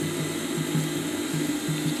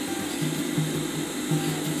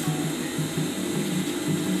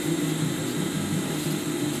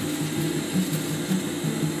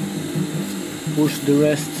 Push the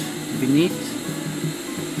rest beneath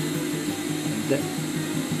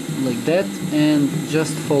like that, and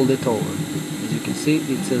just fold it over. As you can see,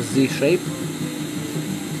 it's a Z shape.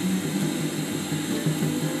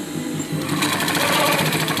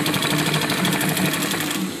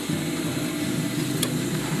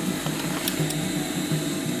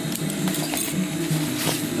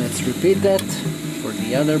 Let's repeat that for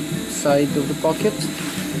the other side of the pocket.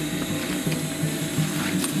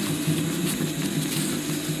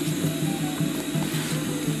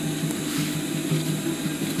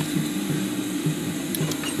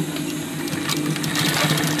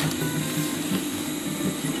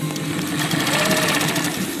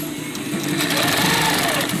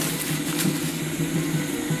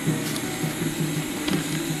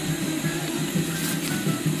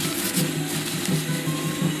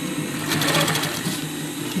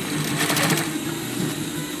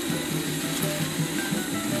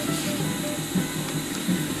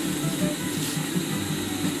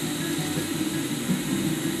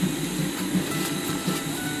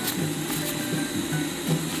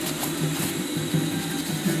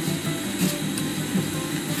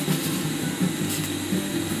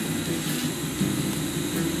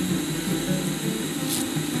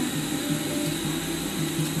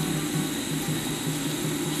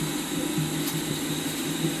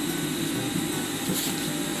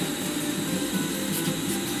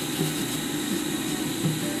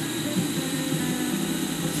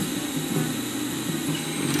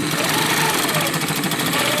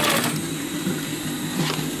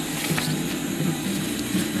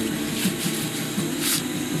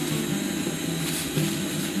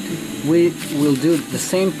 We will do the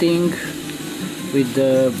same thing with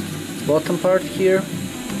the bottom part here.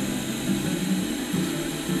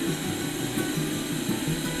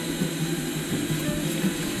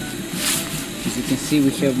 As you can see, we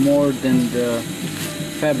have more than the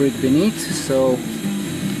fabric beneath, so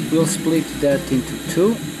we'll split that into 2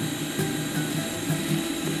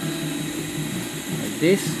 like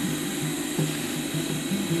this.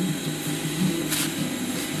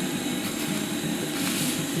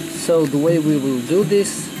 So the way we will do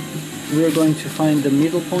this, we are going to find the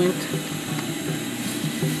middle point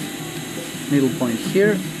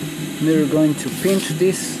here. We are going to pinch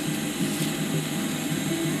this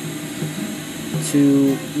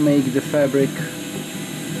to make the fabric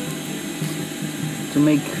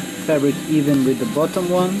even with the bottom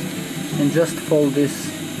one, and just fold this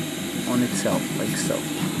on itself, like so.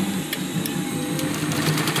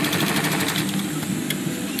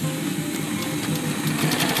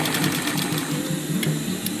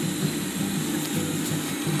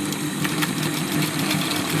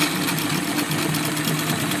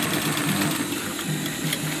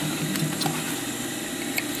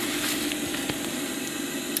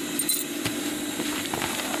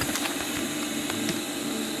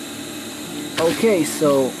 Okay,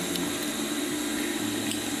 so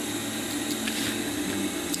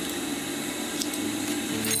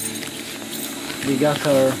we got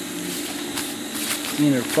our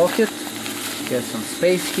inner pocket. Got some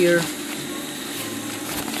space here.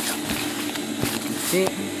 You can see.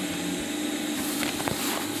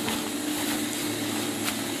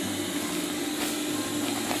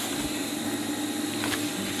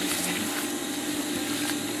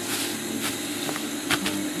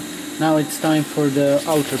 Now it's time for the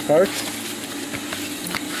outer part.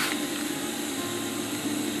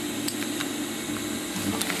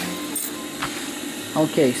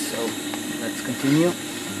 Okay, so let's continue.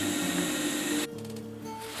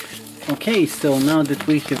 Okay, so now that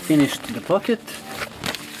we have finished the pocket,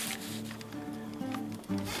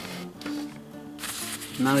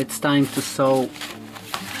 now it's time to sew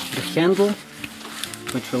the handle,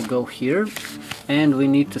 which will go here, and we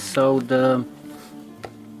need to sew the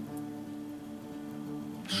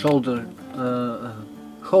shoulder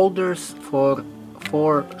holders for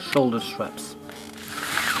 4 shoulder straps.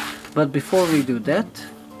 But before we do that,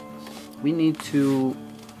 we need to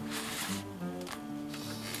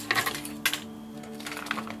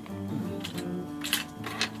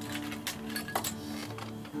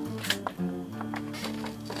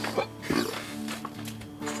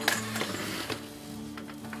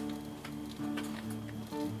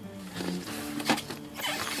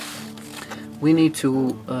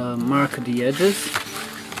mark the edges.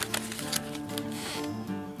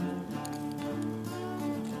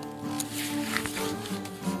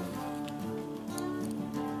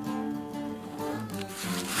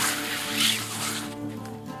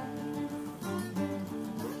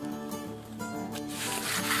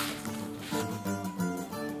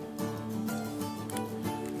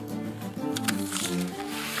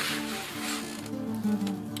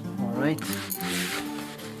 All right.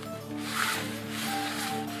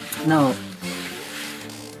 Now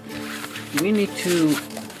we need to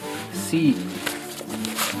see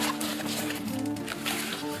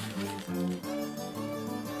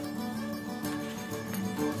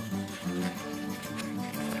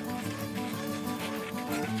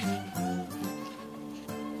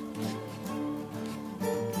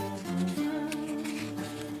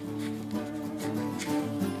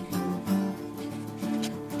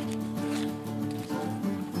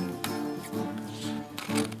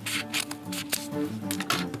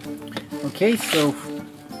Okay, so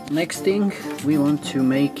next thing, we want to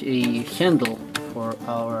make a handle for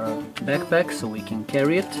our backpack so we can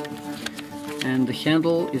carry it, and the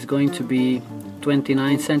handle is going to be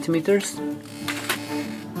 29 centimeters.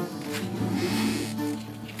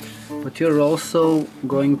 But you're also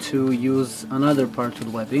going to use another part of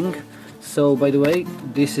the webbing. So by the way,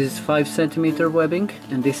 this is 5 centimeter webbing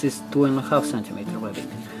and this is 2.5 centimeter webbing.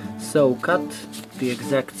 So cut the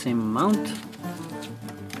exact same amount.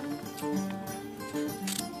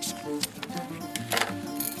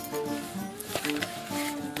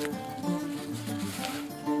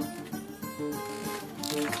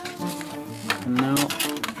 And now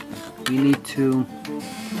we need to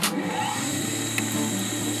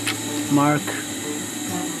mark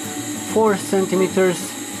 4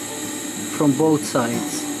 centimeters from both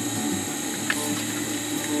sides.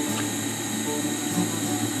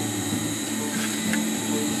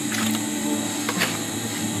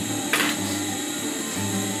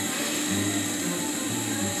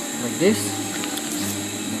 Like this.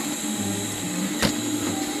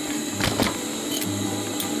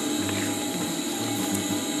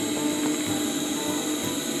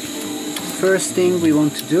 First thing we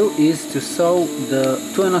want to do is to sew the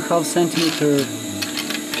 2.5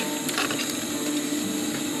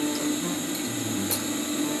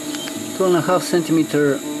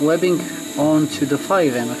 centimeter webbing onto the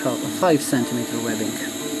 5 centimeter webbing.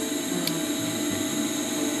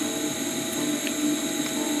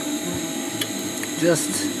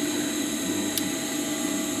 Just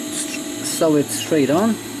sew it straight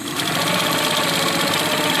on.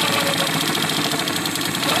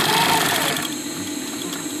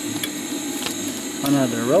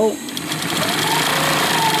 Another row.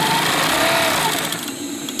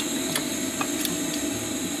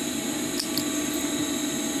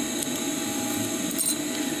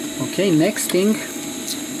 Okay, next thing,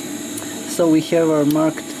 so we have our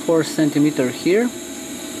marked 4 centimeter here.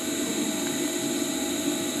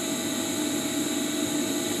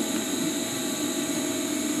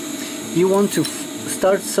 You want to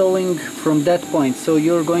start sewing from that point, so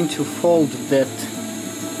you're going to fold that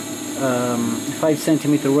 5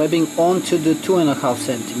 centimeter webbing onto the 2.5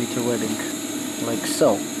 centimeter webbing, like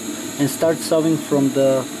so, and start sewing from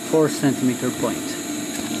the 4 centimeter point.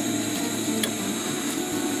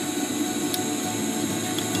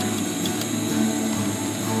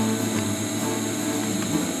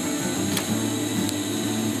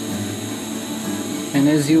 And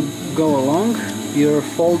as you go along, you're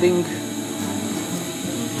folding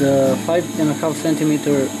the 5.5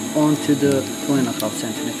 centimeter onto the 2.5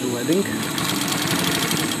 centimeter webbing.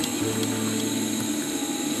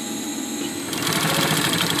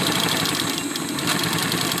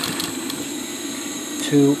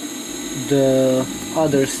 To the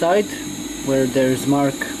other side where there's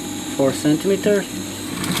mark 4 centimeter,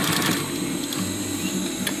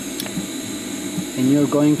 and you're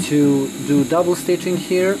going to do double stitching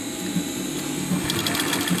here.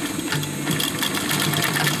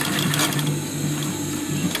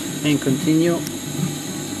 And continue.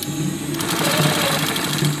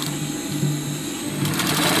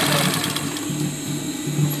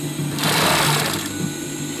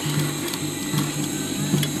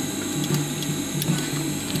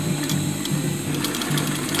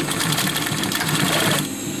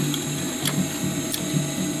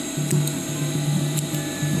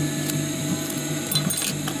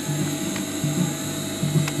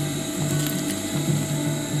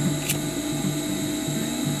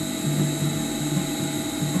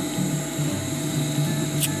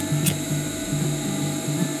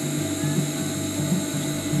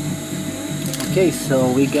 Okay, so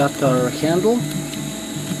we got our handle.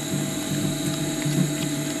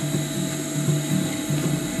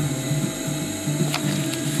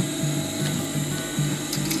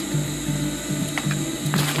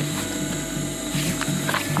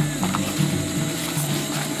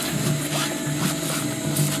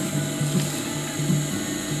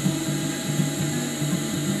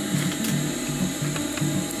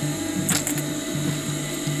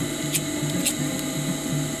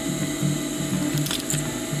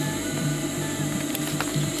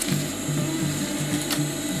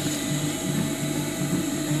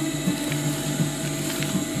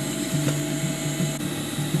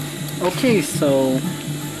 Okay, so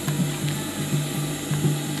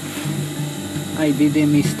I did a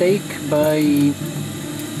mistake by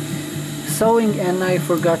sewing and I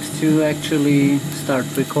forgot to actually start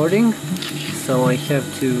recording, so I had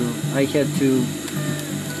to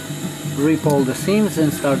rip all the seams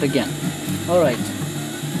and start again. Alright,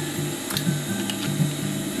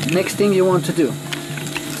 next thing you want to do,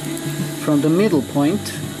 from the middle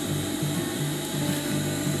point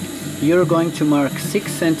you're going to mark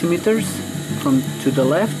 6 centimeters from to the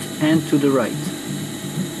left and to the right,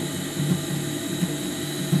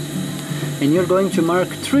 and you're going to mark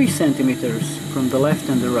 3 centimeters from the left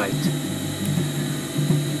and the right.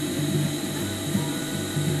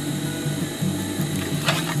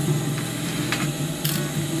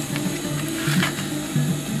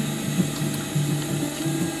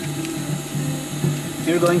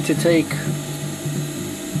 You're going to take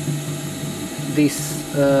this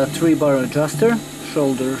 3-bar adjuster,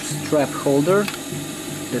 shoulder strap holder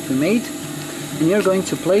that we made, and you're going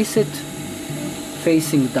to place it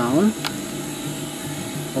facing down.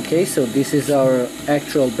 Okay, so this is our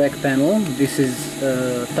actual back panel. This is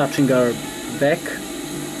touching our back,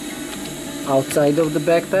 outside of the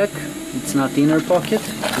backpack. It's not inner pocket.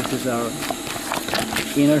 This is our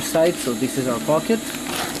inner side, so this is our pocket.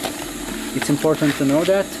 It's important to know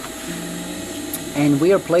that. And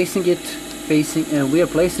we are placing it facing,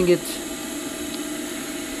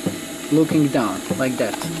 looking down like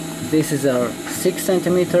that. This is our 6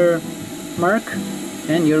 centimeter mark,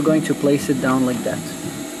 and you're going to place it down like that.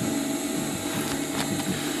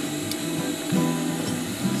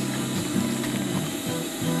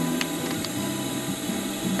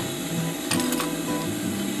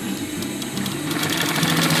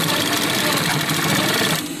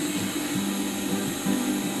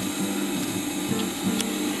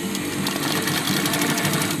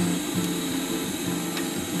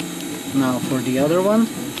 Now for the other one,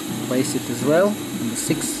 place it as well on the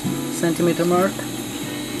 6 centimeter mark.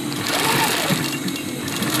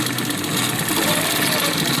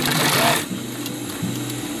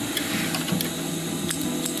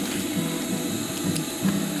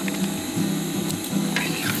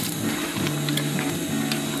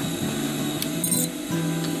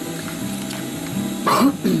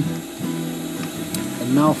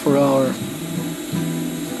 And now for our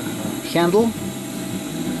handle,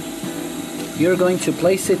 you're going to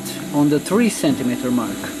place it on the 3 centimeter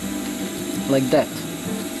mark, like that.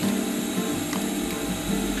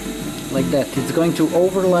 Like that. It's going to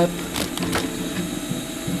overlap.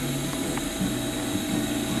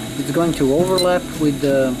 It's going to overlap with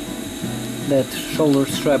that shoulder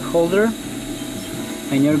strap holder,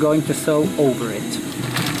 and you're going to sew over it.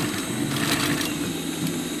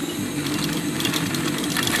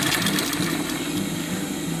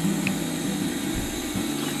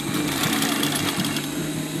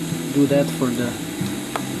 Do that for the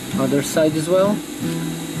other side as well.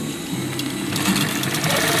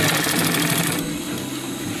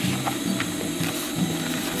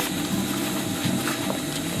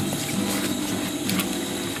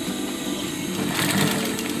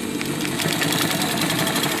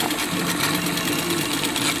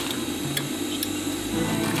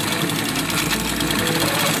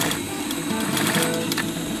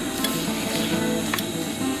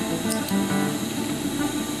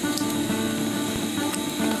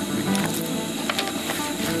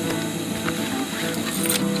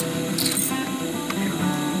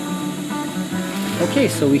 Okay,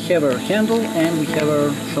 so we have our handle and we have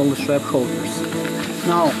our shoulder strap holders.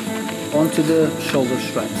 Now, onto the shoulder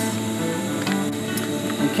straps.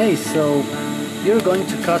 Okay, so you're going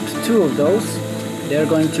to cut 2 of those. They're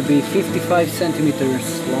going to be 55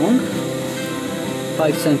 centimeters long,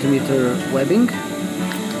 5 centimeter webbing.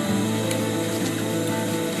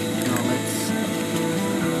 Now let's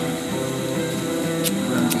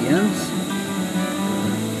run the ends.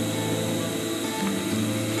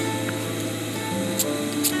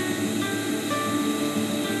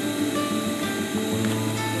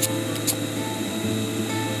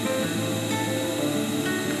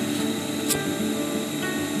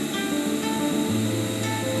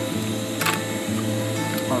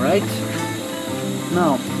 Alright,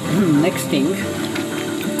 now next thing,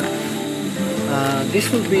 this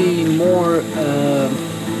will be more,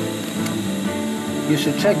 you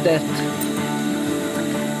should check that.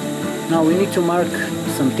 Now we need to mark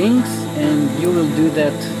some things, and you will do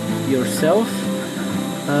that yourself,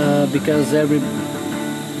 because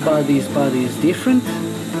everybody's body is different.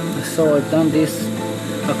 So I've done this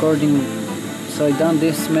so I've done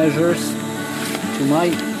these measures to my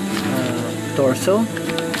torso.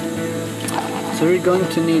 So you're going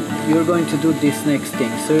to do this next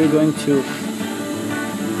thing. So you're going to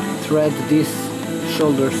thread this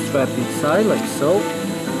shoulder strap inside, like so.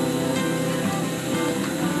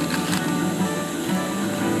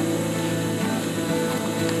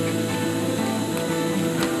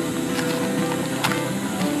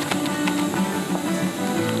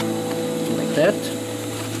 Like that.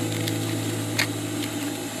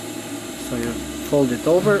 So you fold it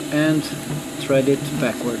over and thread it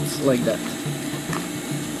backwards, like that.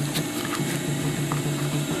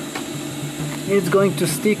 It's going to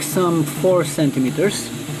stick some 4 centimeters,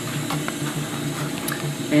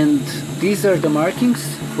 and these are the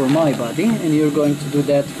markings for my body, and you're going to do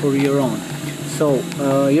that for your own. So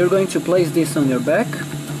you're going to place this on your back,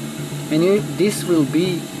 and this will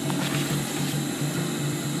be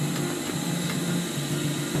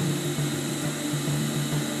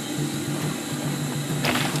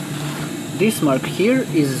this mark here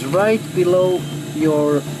is right below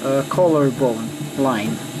your collarbone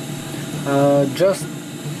line. Just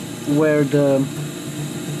where the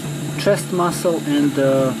chest muscle and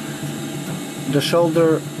the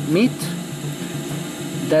shoulder meet,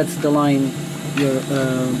 that's the line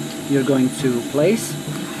you're going to place,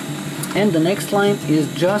 and the next line is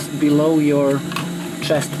just below your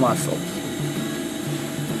chest muscle,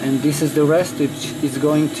 and this is the rest, which is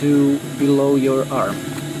going to below your arm.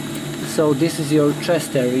 So this is your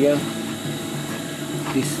chest area,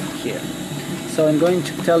 this here. So I'm going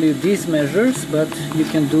to tell you these measures, but you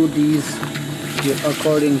can do these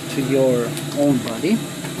according to your own body.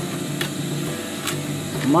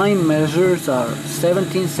 My measures are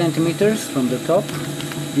 17 centimeters from the top.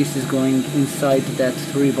 This is going inside that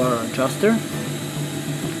 3-bar adjuster.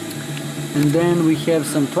 And then we have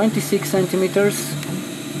some 26 centimeters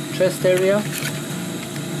chest area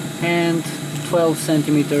and 12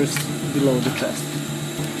 centimeters below the chest.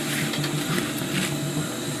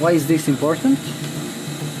 Why is this important?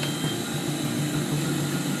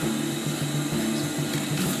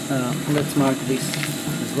 Let's mark this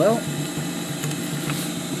as well.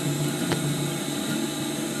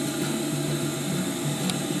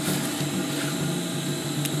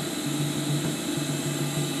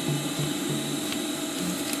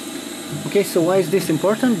 Okay, so why is this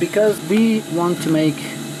important? Because we want to make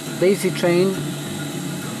daisy chain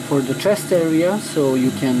for the chest area, so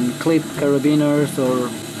you can clip carabiners or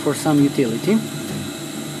for some utility.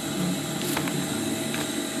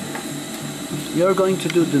 You're going to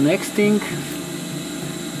do the next thing.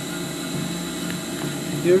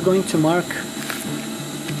 You're going to mark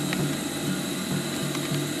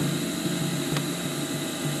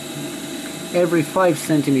every 5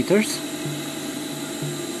 centimeters.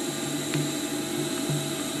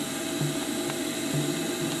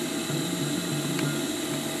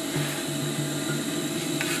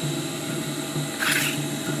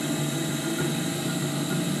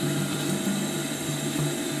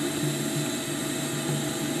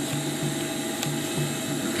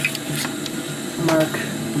 Mark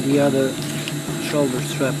the other shoulder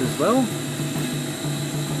strap as well.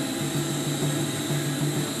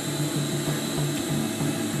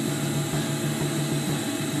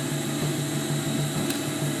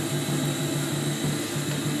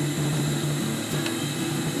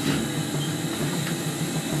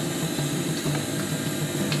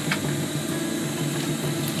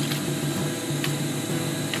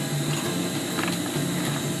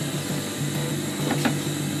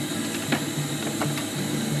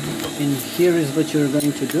 And here is what you're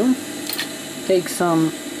going to do. Take some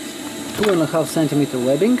 2.5 centimeter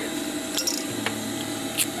webbing,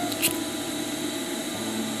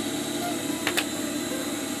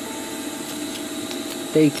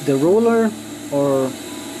 take the ruler, or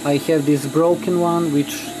I have this broken one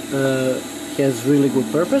which has really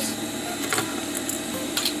good purpose.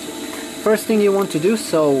 First thing you want to do,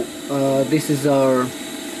 so this is our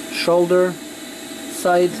shoulder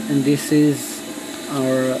side and this is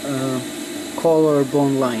our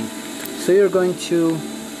collarbone line. So you're going to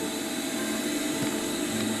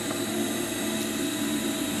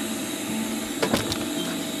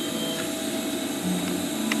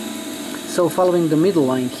following the middle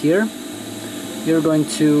line here, you're going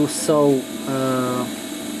to sew a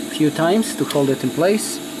few times to hold it in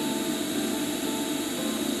place.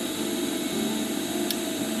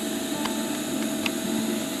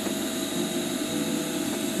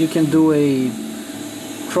 You can do a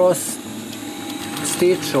cross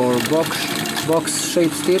stitch or box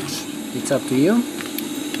shape stitch, it's up to you.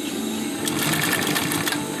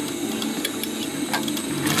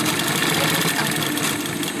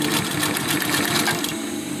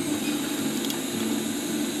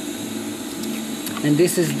 And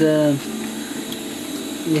this is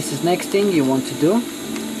next thing you want to do.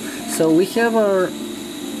 So we have our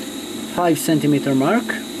 5 centimeter mark.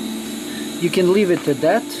 You can leave it at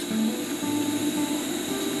that,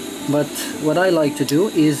 but what I like to do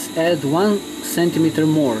is add 1 centimeter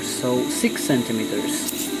more, so 6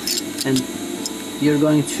 centimeters, and you're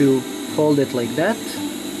going to fold it like that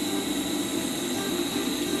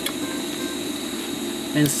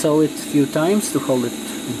and sew it a few times to hold it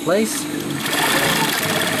in place.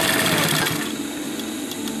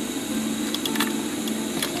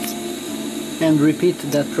 And repeat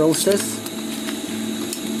that process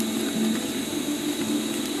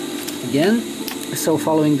again. So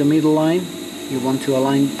following the middle line, you want to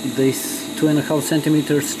align this 2.5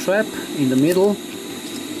 centimeter strap in the middle.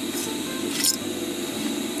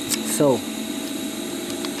 So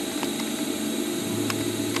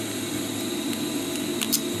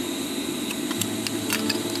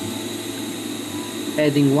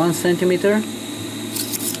adding 1 centimeter.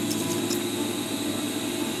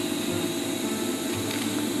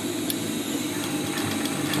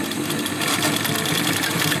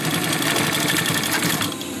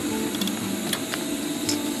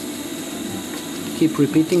 Keep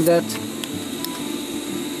repeating that.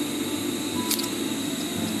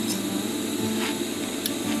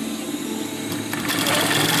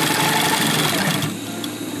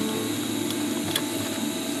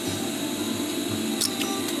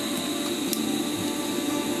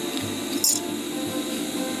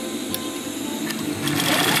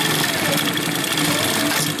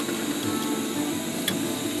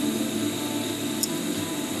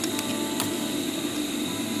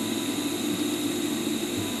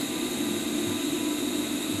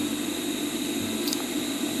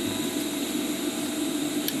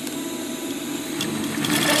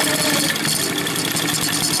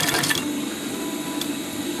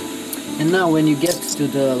 And now when you get to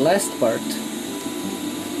the last part,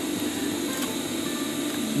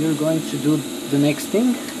 you're going to do the next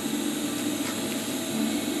thing.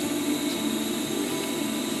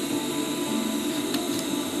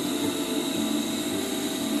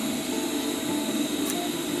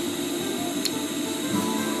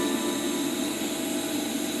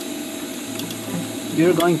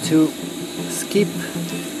 You're going to skip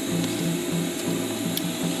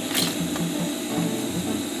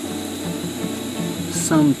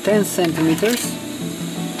some 10 centimeters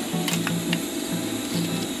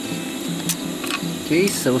Okay,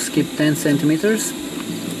 so skip 10 centimeters.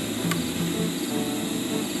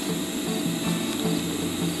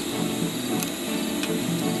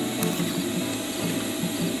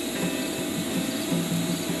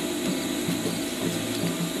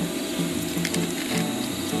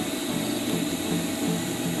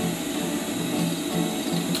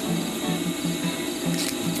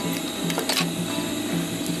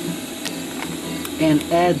 And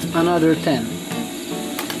add another 10.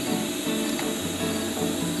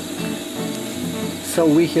 So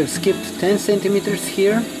we have skipped 10 centimeters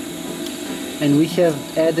here, and we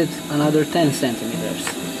have added another 10 centimeters.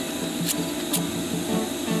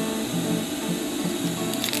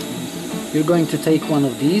 You're going to take one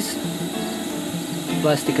of these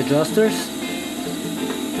plastic adjusters,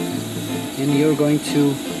 and you're going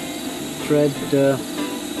to thread the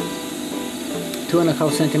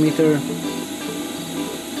 2.5 centimeter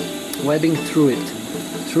webbing through it,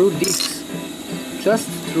 through this, just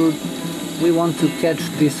through. We want to catch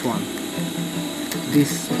this one,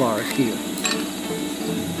 this bar here,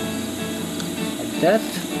 like that,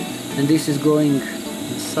 and this is going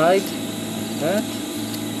inside, like that,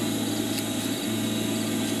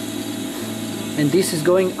 and this is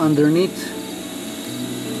going underneath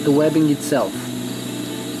the webbing itself,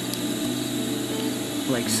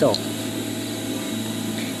 like so.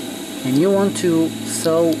 And you want to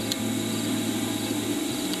sew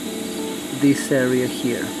this area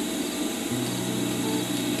here.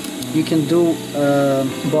 You can do a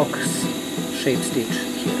box shape stitch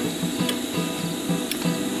here.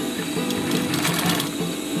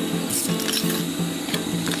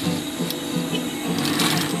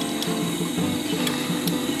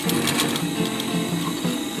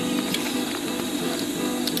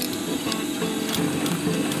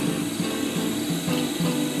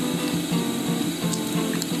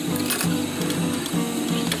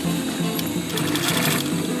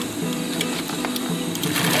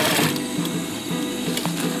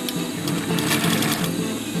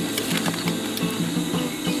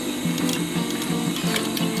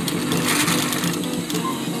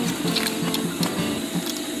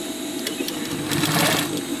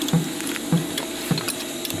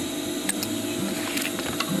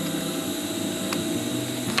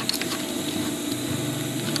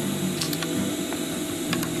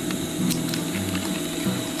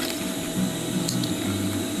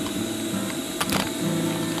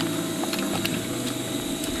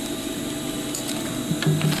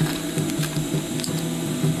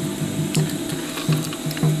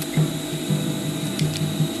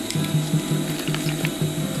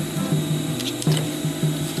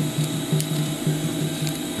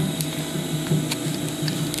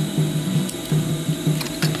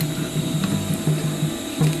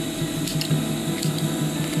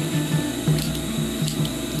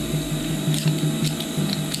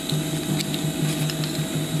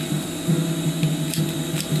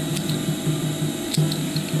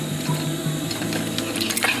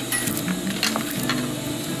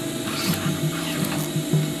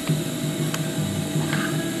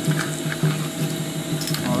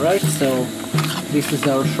 Alright, so this is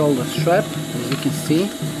our shoulder strap, as you can see.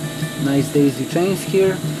 Nice daisy chains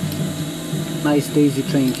here, nice daisy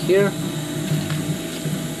chain here,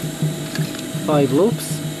 5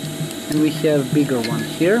 loops, and we have bigger one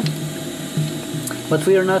here, but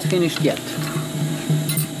we are not finished yet.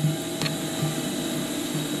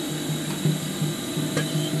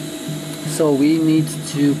 So we need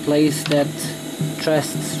to place that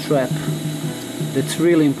chest strap. That's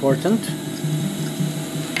really important.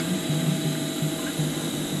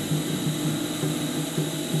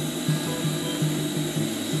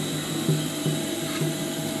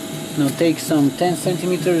 Now take some 10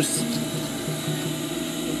 centimeters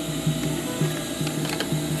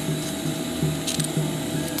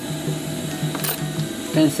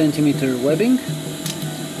webbing,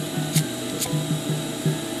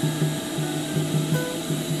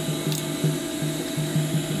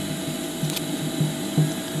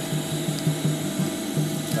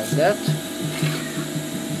 like that.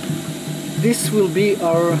 This will be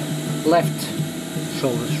our left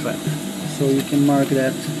shoulder strap, so you can mark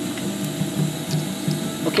that.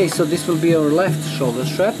 Okay, so this will be our left shoulder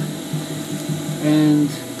strap, and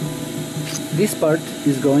this part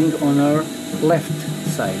is going on our left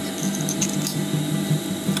side.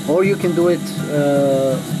 Or you can do it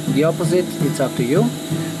the opposite, it's up to you.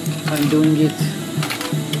 I'm doing it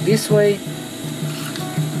this way,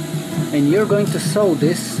 and you're going to sew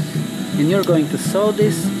this,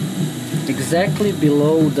 exactly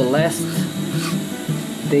below the last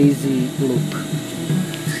daisy loop,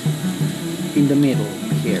 in the middle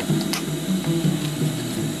here.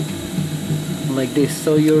 like this.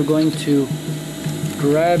 So you're going to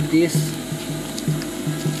grab this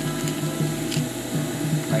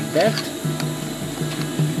like that,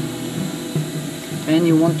 and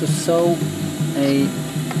you want to sew a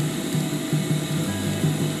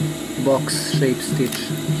box shape stitch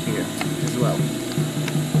here as well.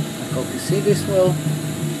 I hope you see this well,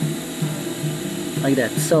 like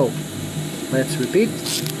that. So let's repeat.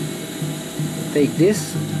 Take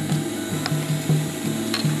this,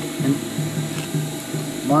 and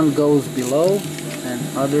one goes below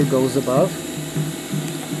and other goes above,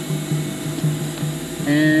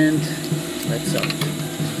 and let's sew.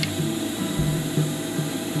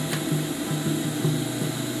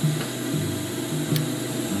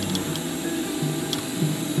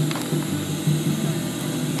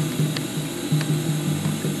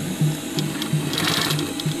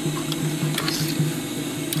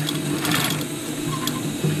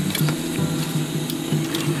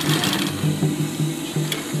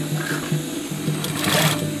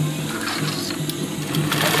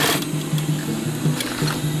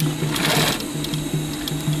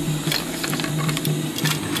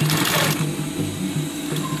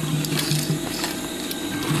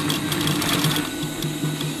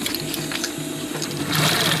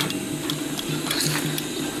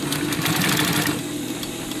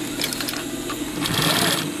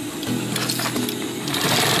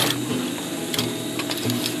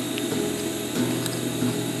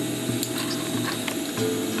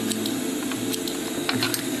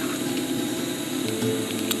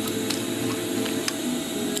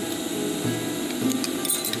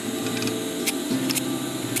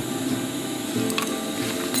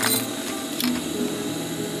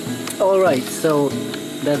 Alright, so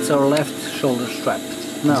that's our left shoulder strap.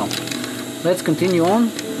 Now, let's continue on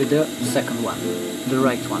with the second one, the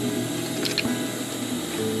right one.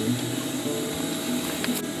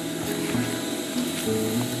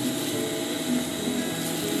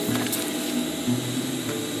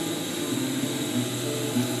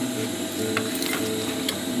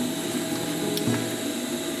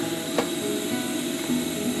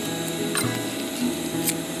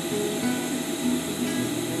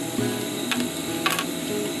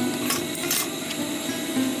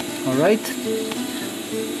 Alright,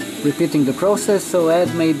 repeating the process, so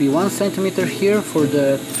add maybe 1 centimeter here for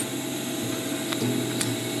the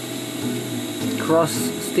cross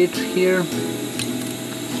stitch here.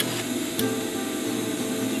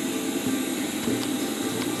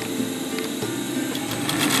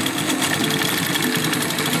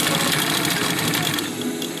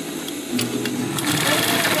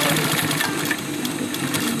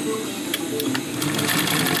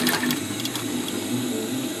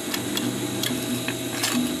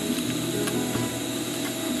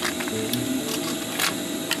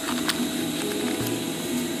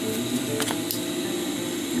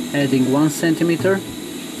 Adding 1 centimeter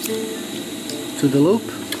to the loop.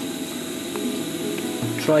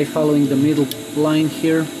 Try following the middle line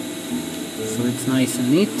here so it's nice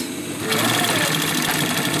and neat.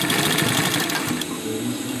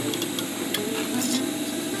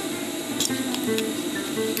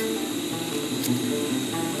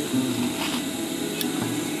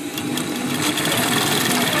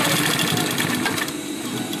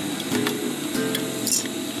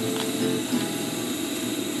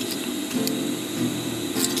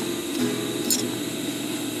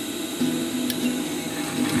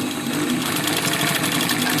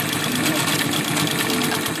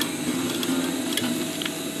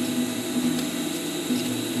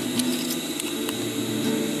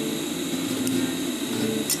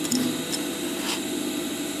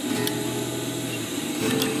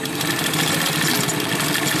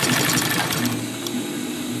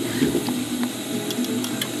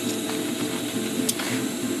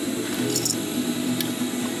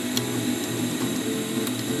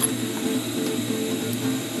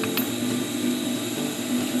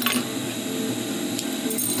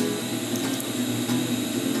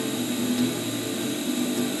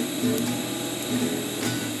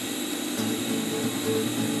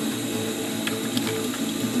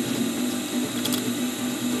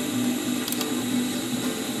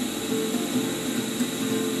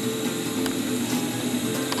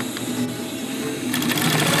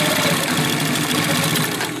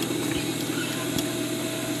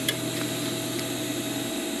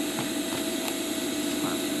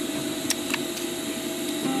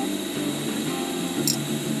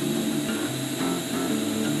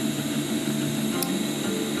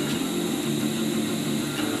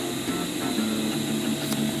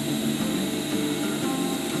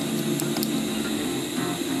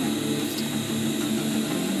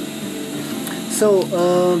 So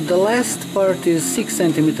the last part is 6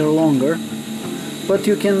 centimeters longer, but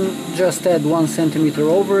you can just add 1 centimeter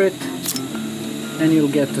over it and you'll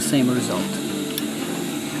get the same result.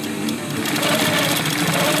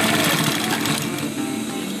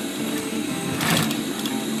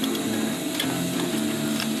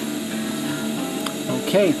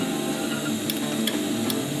 Okay,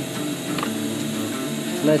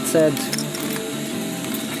 let's add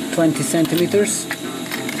 20 centimeters.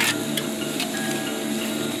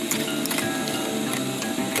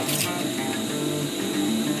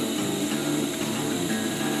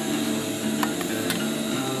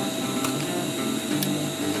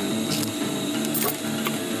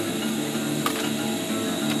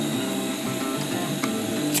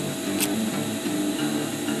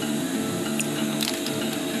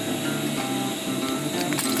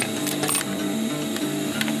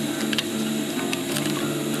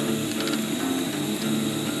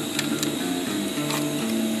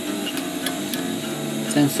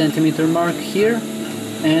 Centimeter mark here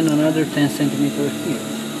and another 10 centimeter here.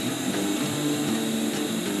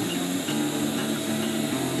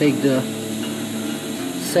 Take the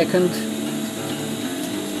second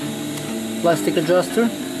plastic adjuster,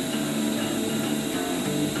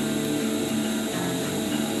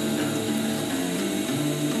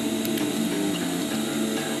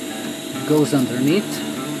 goes underneath,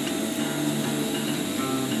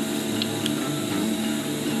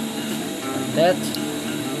 like that.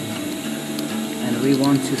 We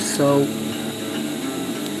want to sew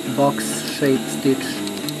box shape stitch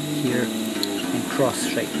here in cross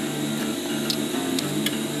shape.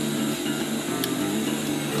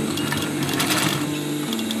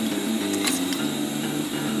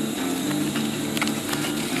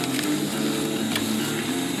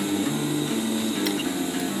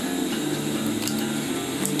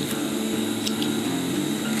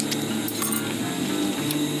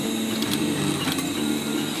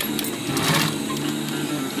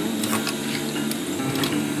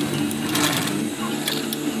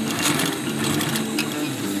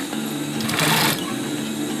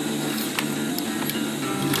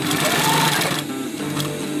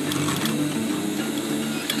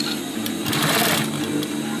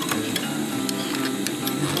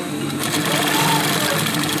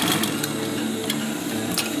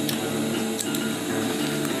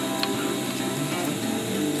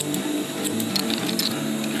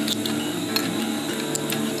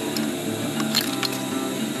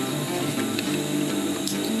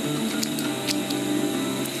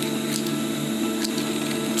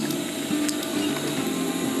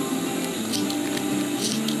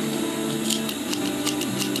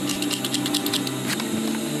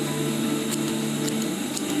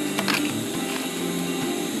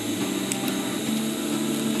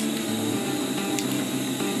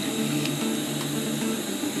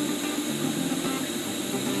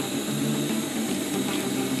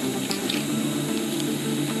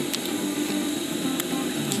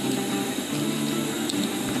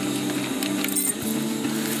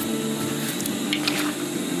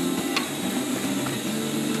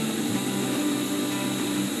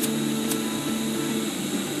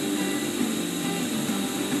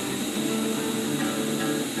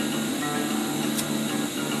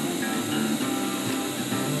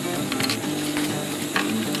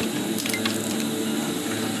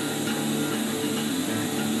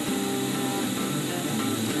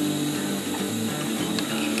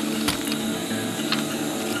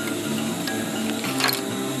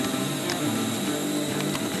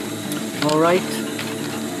 Alright,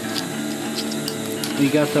 we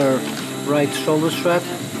got our right shoulder strap.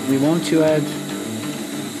 We want to add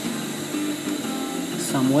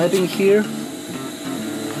some webbing here.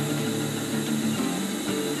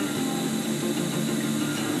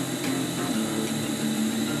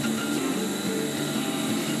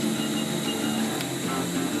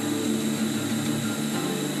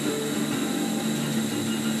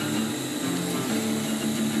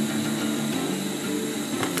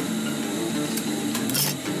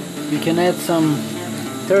 You can add some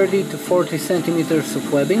 30 to 40 centimeters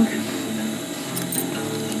of webbing.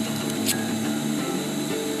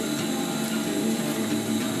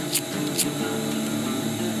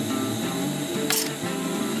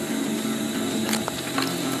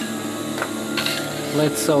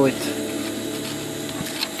 Let's sew it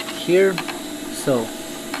here. So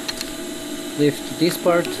lift this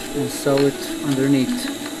part and sew it underneath.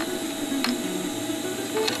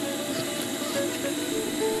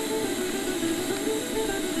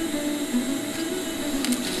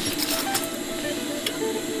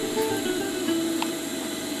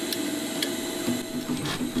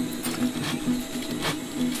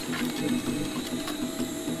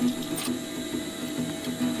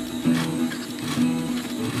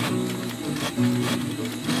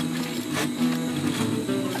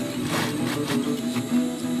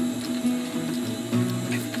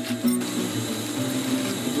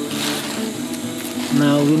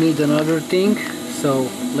 Now we need another thing, so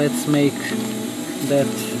let's make that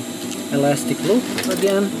elastic loop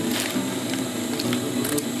again.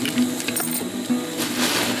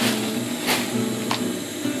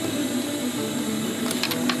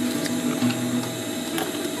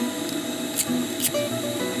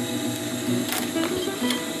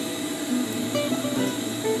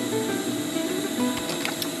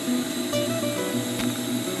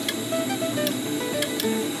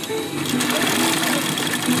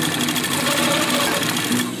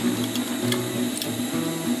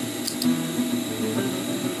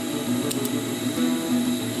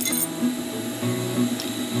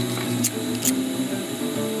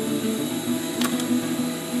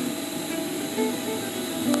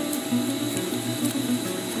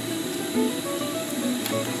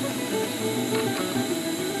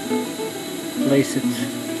 Place it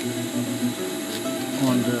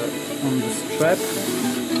on the strap.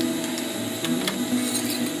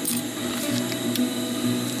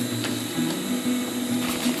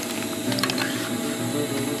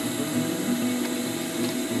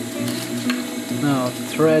 Now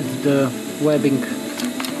thread the webbing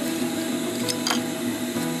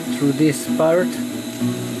through this part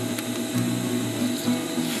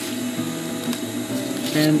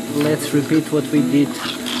and let's repeat what we did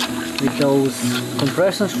with those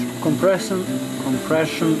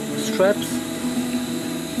compression straps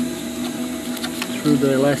through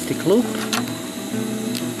the elastic loop.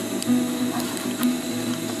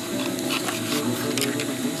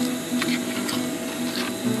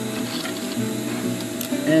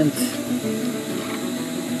 And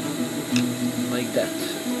like that.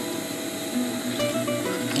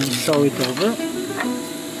 And sew it over.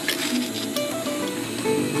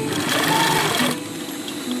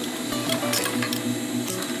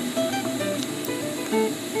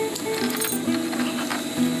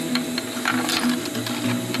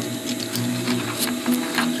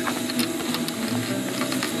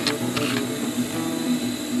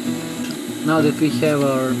 Now that we have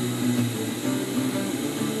our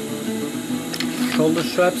shoulder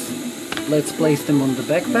straps, let's place them on the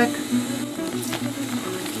backpack.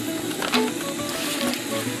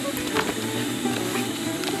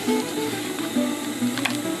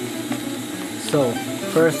 So,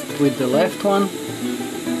 first with the left one,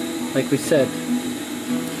 like we said,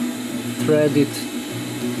 thread it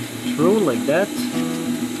through like that.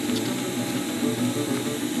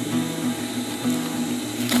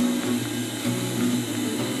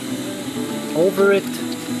 Over it.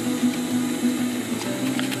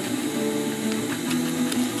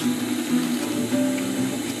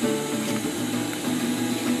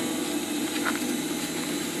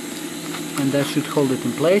 And that should hold it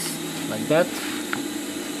in place, like that.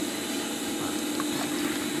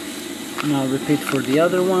 Now repeat for the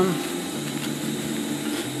other one.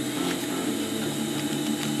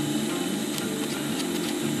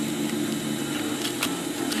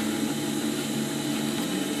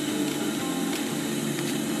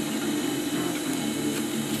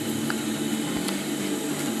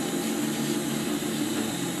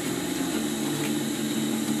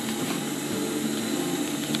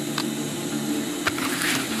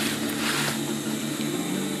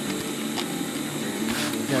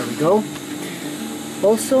 There we go.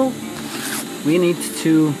 Also, we need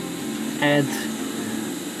to add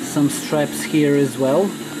some straps here as well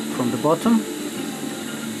from the bottom.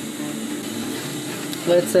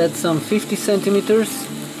 Let's add some 50 centimeters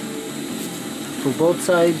for both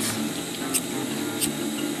sides.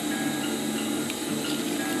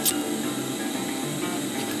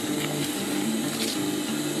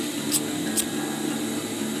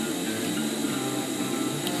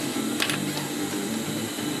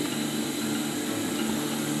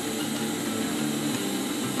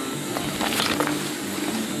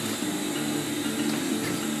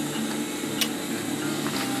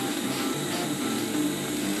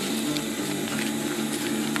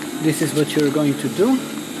 This is what you're going to do.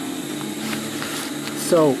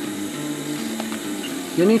 So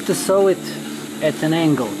you need to sew it at an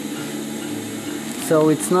angle, so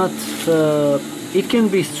it's not it can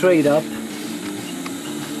be straight up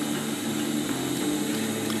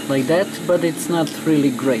like that, but it's not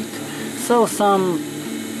really great. So some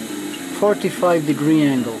 45-degree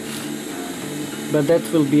angle, but that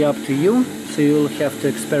will be up to you, so you'll have to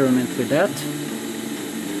experiment with that.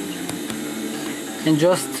 And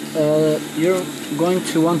just you're going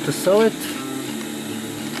to want to sew it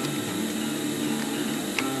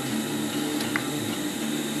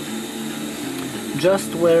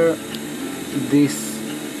just where this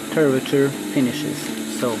curvature finishes,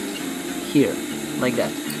 so here, like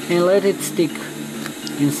that, and let it stick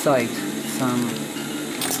inside some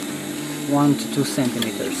 1 to 2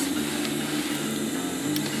 centimeters.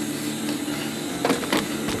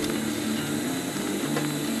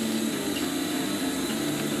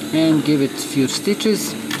 And give it a few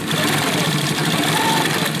stitches.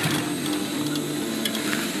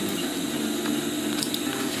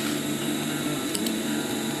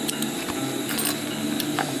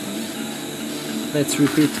 Let's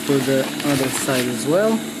repeat for the other side as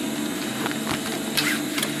well.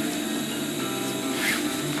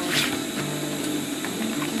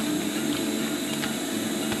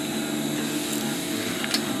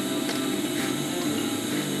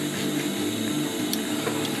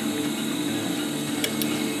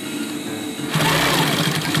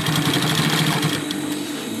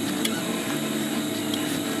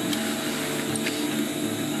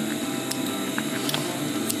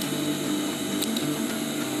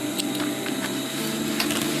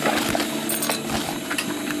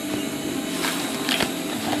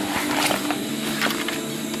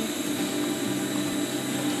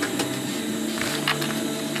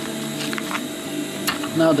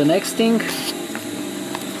 Now the next thing,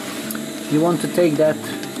 you want to take that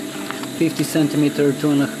 50 centimeter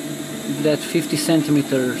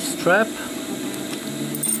strap,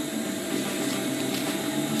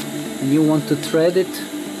 and you want to thread it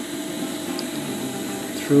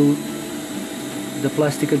through the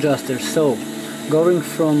plastic adjuster. So going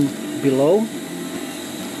from below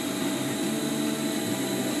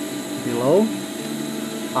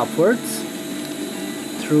upwards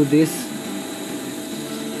through this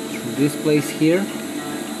place here,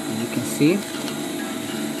 as you can see,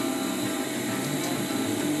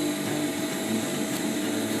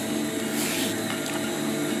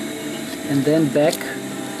 and then back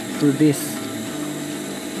through this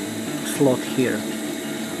slot here,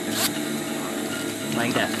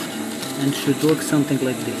 like that, and should look something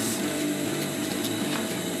like this.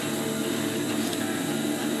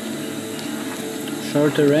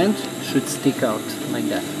 Shorter end should stick out like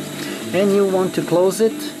that, and you want to close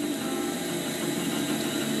it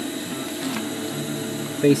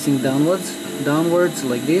facing downwards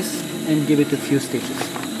like this, and give it a few stitches.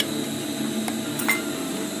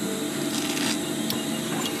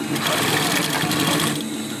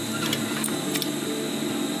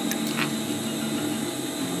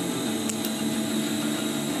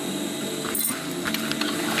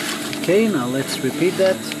 Okay, now let's repeat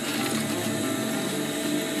that.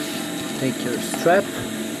 Take your strap,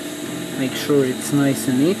 make sure it's nice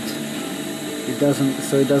and neat. It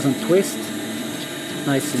doesn't twist.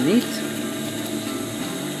 Nice and neat.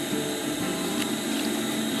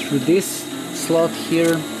 Through this slot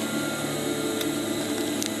here,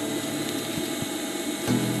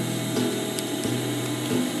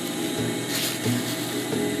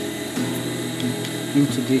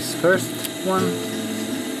 into this first one,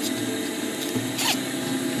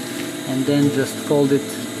 and then just fold it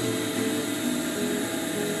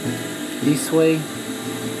this way,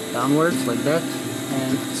 downwards like that,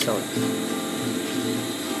 and sew it.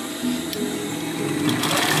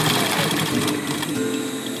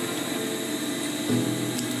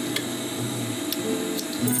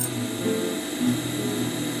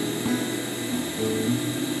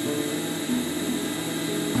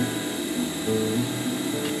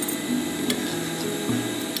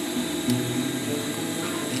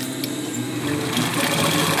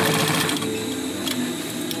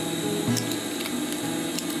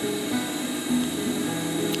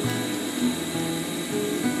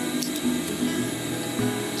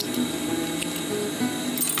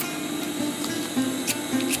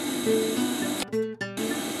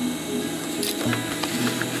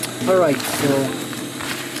 Alright, so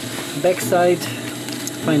backside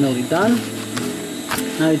finally done.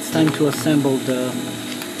 Now it's time to assemble the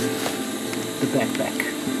backpack.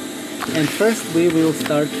 And first we will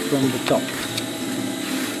start from the top.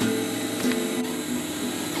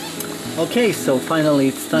 Okay, so finally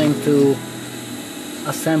it's time to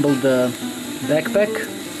assemble the backpack.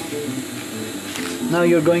 Now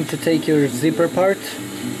you're going to take your zipper part,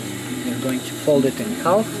 you're going to fold it in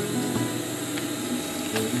half,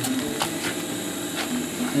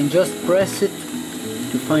 and just press it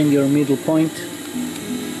to find your middle point.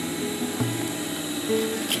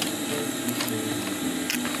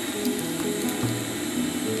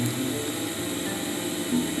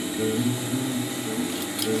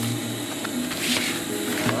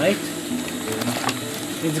 Alright.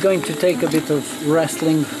 It's going to take a bit of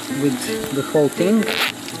wrestling with the whole thing,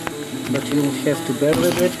 but you will have to bear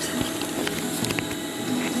with it.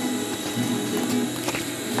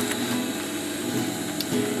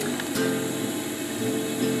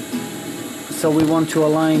 So we want to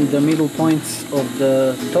align the middle points of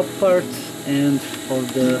the top part and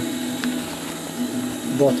of the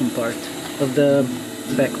bottom part, of the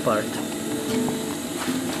back part.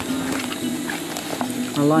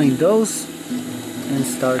 Align those and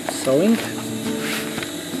start sewing.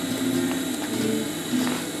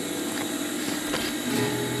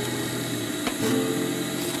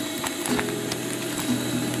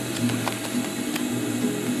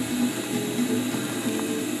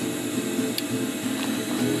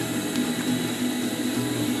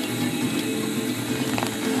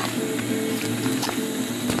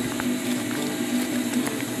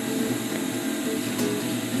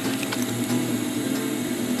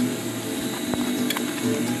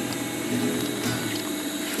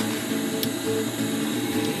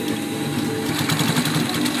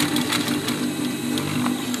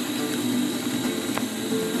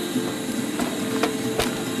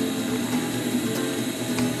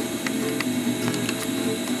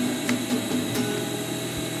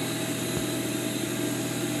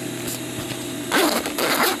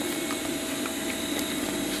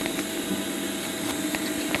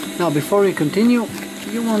 Now before we continue,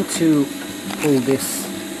 you want to pull this.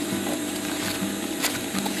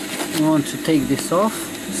 You want to take this off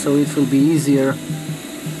so it will be easier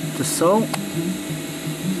to sew.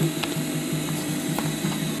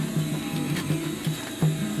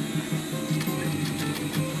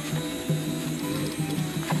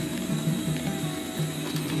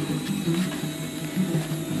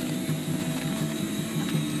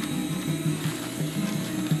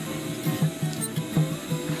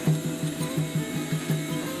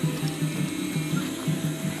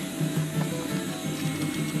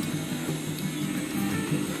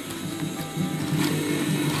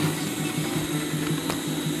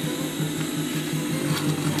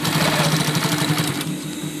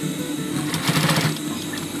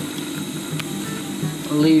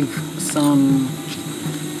 Leave some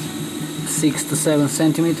 6 to 7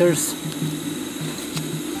 centimeters.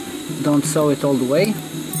 Don't sew it all the way.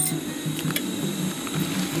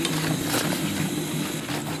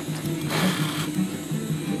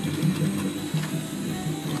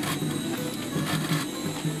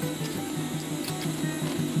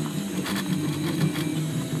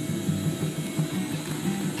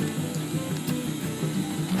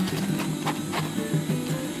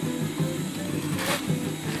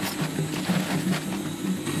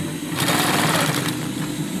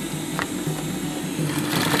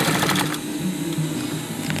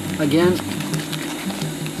 Again,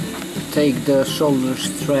 take the shoulder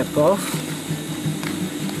strap off.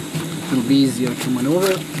 It will be easier to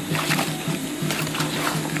maneuver.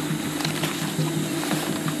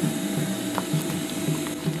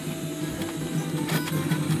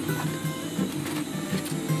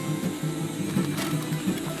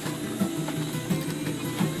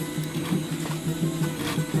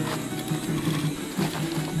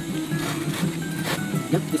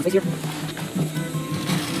 Yep, just right here.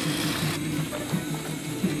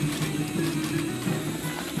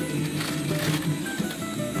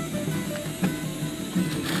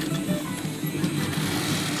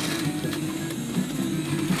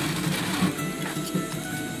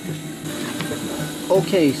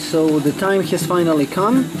 Okay, so the time has finally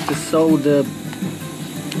come to sew the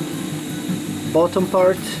bottom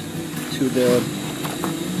part to the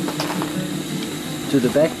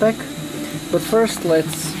backpack. But first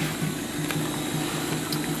let's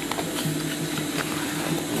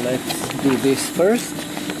do this first.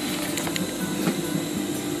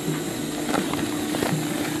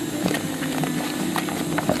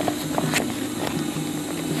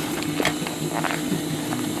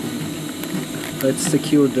 Let's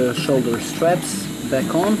secure the shoulder straps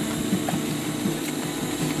back on.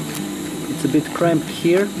 It's a bit cramped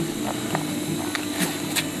here,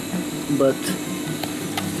 but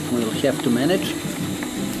we'll have to manage.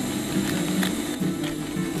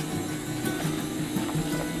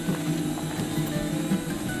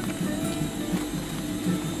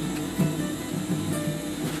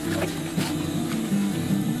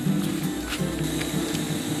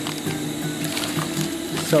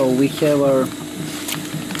 So we have our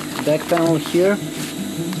back panel here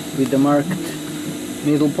with the marked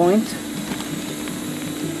middle point,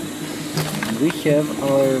 and we have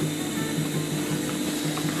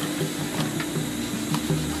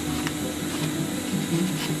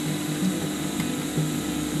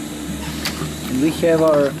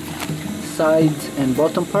our side and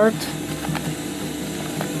bottom part.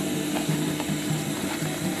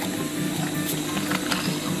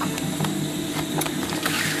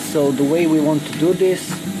 So the way we want to do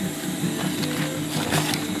this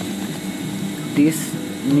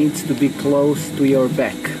needs to be close to your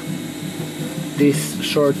back, this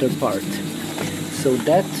shorter part, so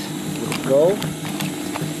that will go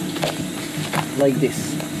like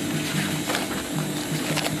this.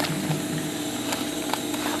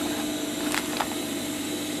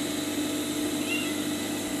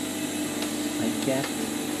 I get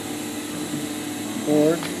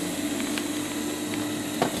board.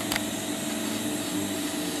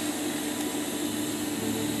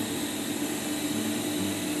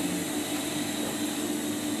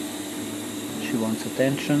 She wants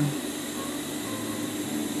attention.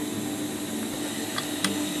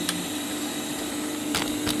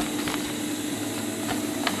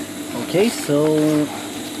 Okay, so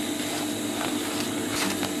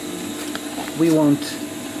we want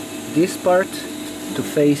this part to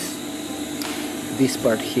face this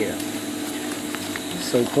part here.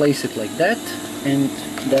 So place it like that, and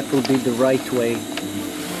that will be the right way.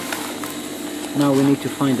 Now we need to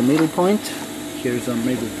find the middle point. Here's our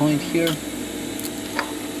middle point here.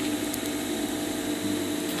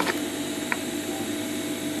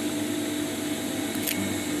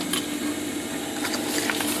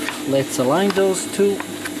 Let's align those two.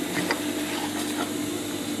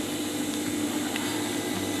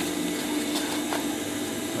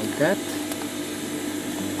 Like that.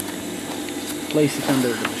 Place it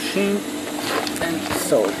under the machine and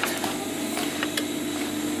sew it.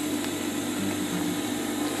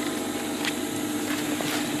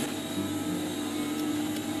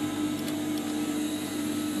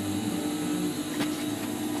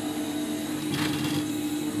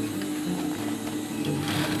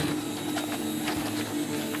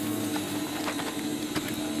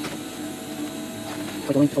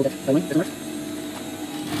 We're going to hold that going, doesn't work.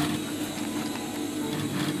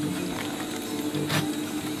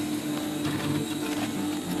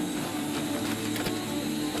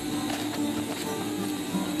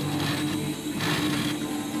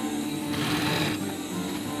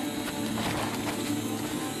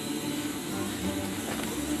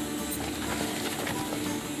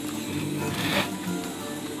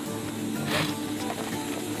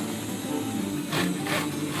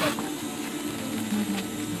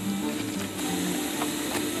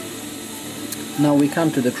 Now we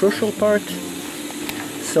come to the crucial part.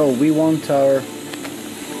 So we want our,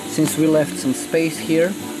 since we left some space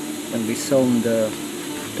here when we sewn the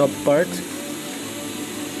top part,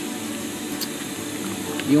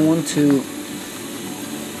 you want to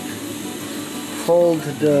fold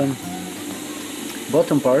the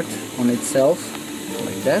bottom part on itself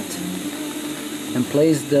like that and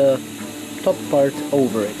place the top part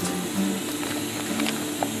over it.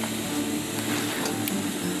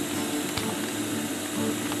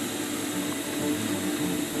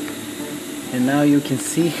 And now you can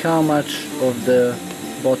see how much of the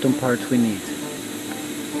bottom part we need.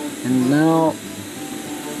 And now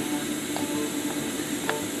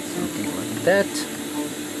something like that.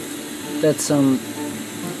 That's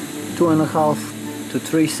 2.5 to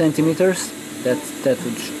 3 centimeters.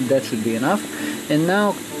 That should be enough. And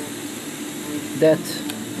now that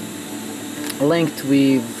length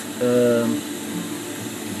we've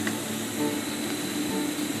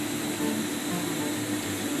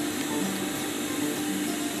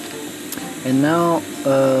and now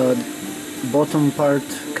bottom part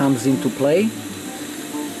comes into play.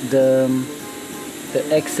 The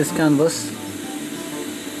excess canvas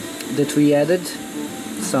that we added,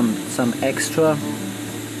 some extra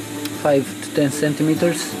 5 to 10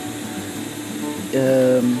 centimeters.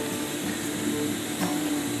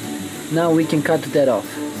 Now we can cut that off,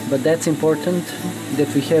 but that's important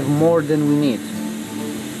that we have more than we need,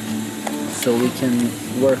 so we can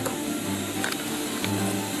work.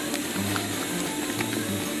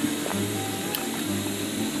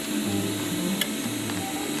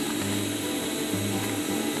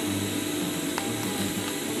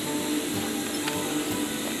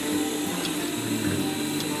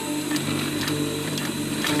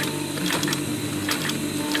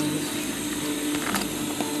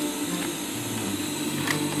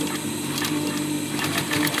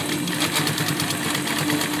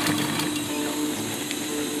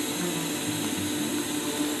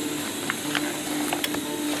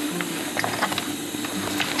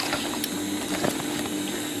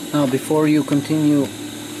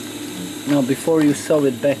 Now before you sew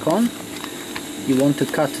it back on, you want to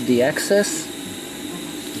cut the excess,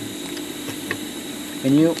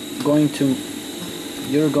 and you're going to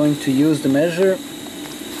use the measure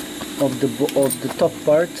of the top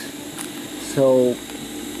part. So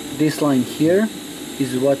this line here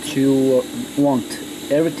is what you want.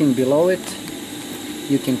 Everything below it,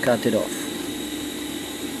 you can cut it off.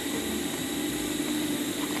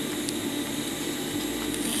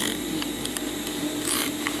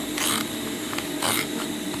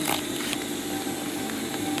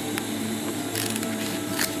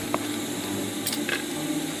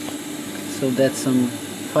 So that's some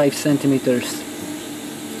 5 centimeters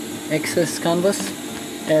excess canvas,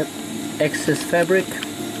 excess fabric.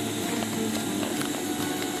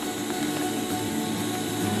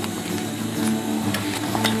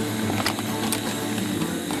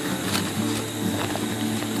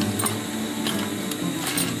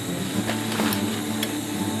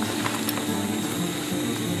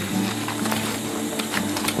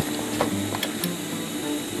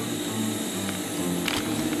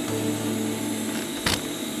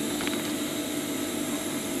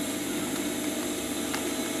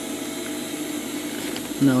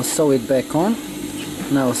 Now sew it back on.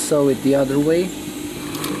 Now sew it the other way.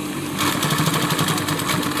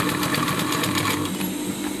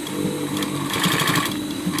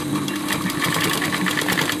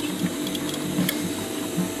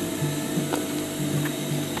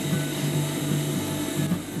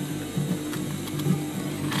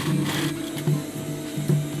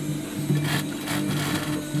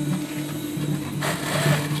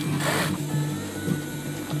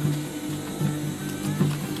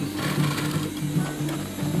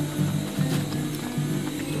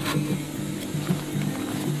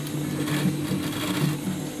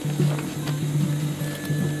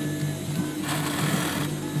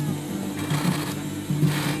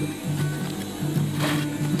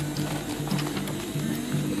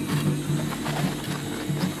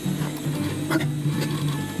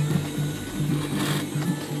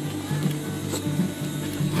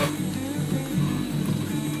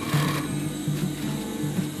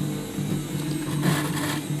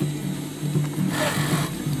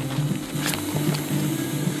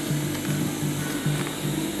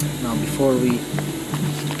 Now before we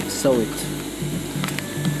sew it,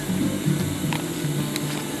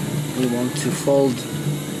 we want to fold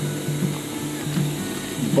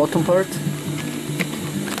the bottom part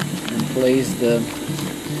and place the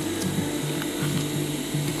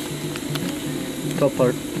top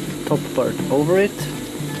part over it,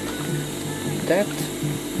 like that,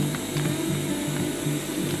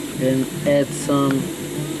 and add some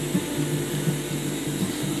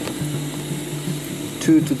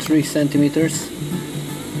 2 to 3 centimeters,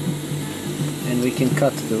 and we can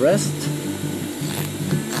cut the rest.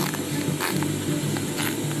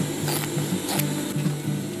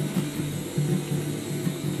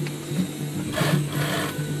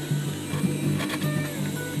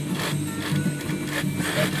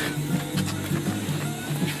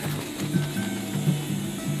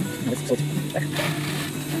 Let's put it back.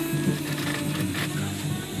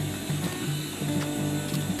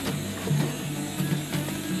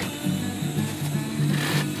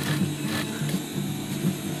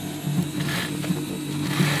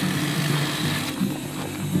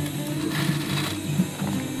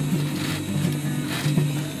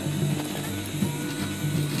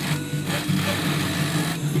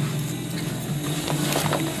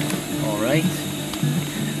 Alright,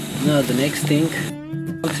 now the next thing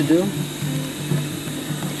to do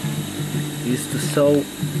is to sew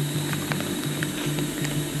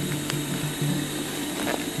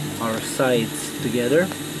our sides together,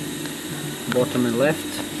 bottom and left,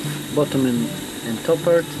 bottom and top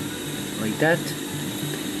part, like that.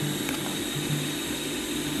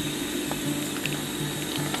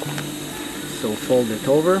 So fold it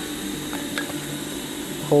over,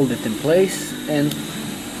 hold it in place, and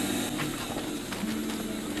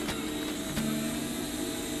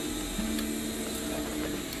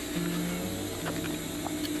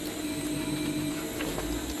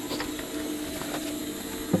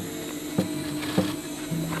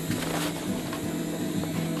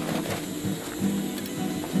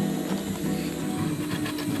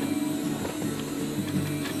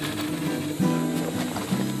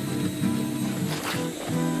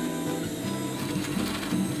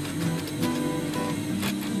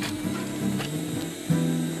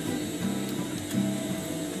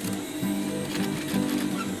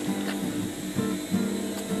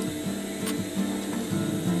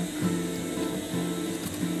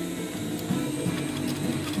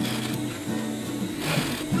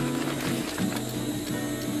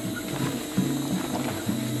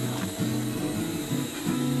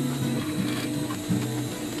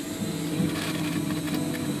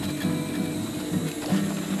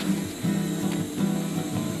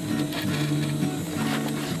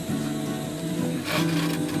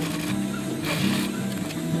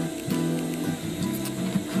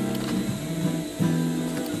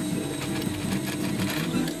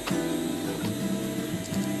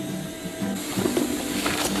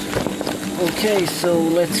okay, so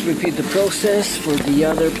let's repeat the process for the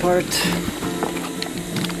other part.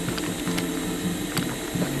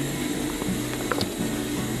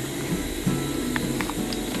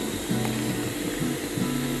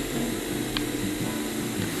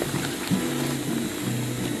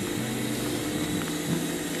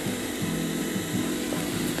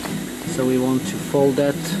 So we want to fold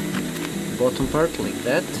that bottom part like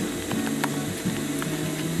that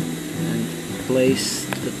and place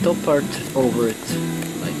the top part over it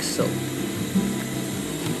like so.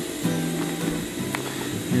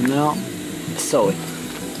 And now sew it.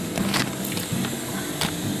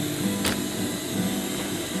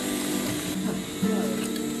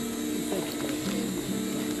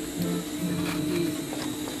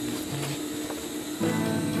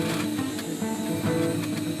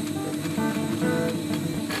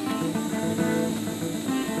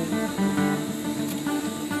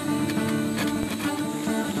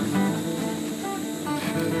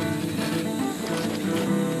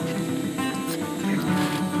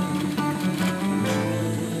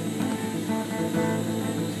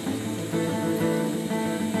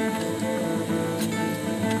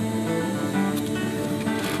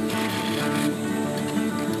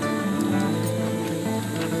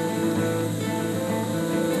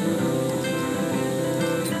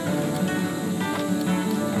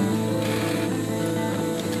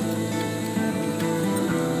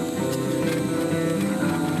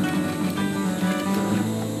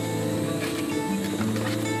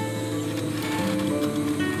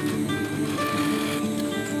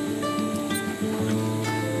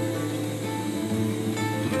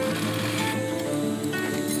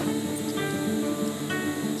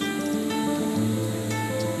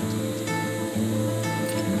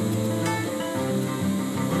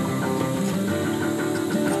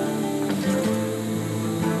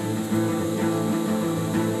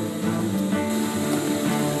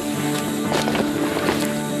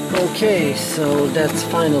 Okay, so that's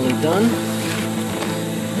finally done.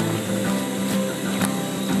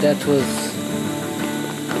 That was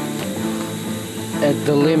at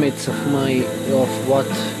the limits of what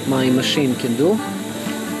my machine can do,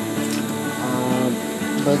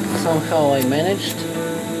 but somehow I managed.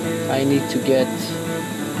 I need to get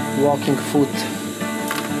walking foot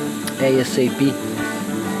ASAP.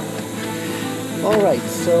 Alright,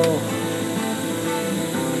 so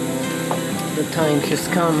the time has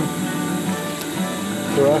come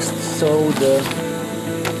for us to sew the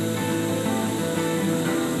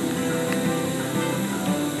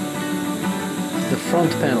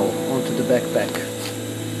front panel onto the backpack.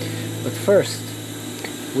 But first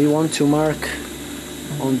we want to mark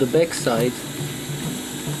on the back side,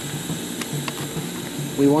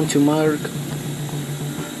 we want to mark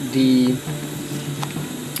the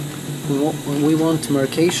we want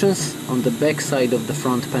markations on the back side of the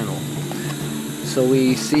front panel, so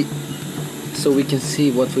we can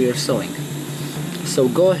see what we are sewing. So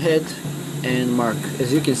go ahead and mark.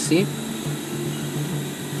 As you can see,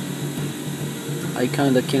 I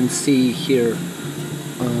kinda can see here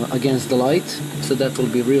against the light, so that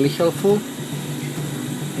will be really helpful.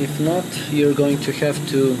 If not, you're going to have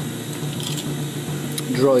to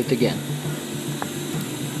draw it again.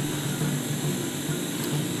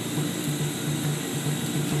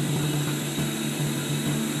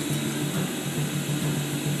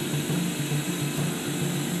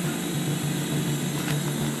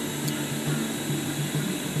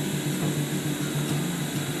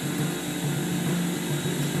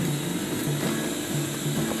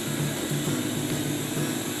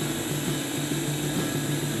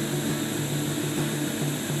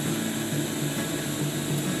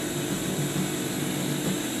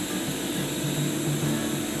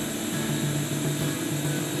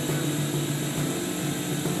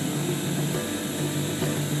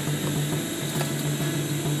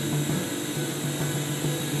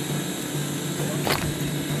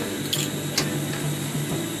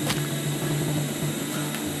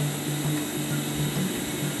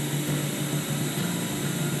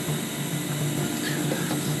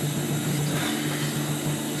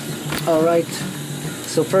 Alright,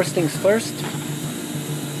 so first things first.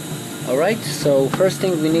 Alright, so first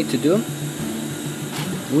thing we need to do,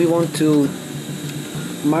 we want to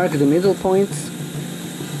mark the middle points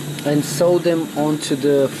and sew them onto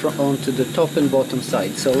the top and bottom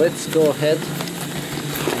side. So let's go ahead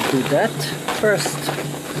and do that first.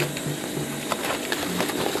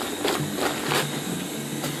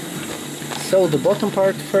 Sew the bottom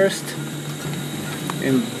part first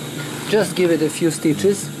and just give it a few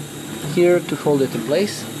stitches here to hold it in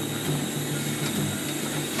place.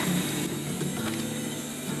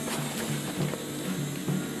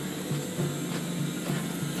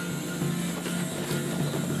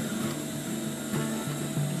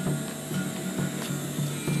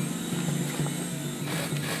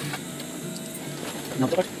 Now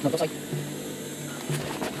the top side.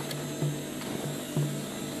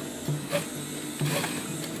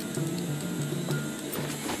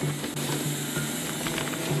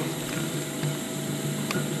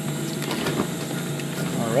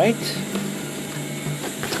 Alright.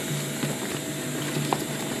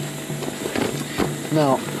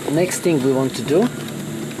 Now, next thing we want to do,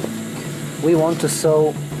 we want to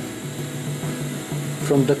sew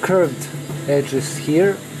from the curved edges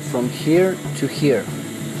here, from here to here.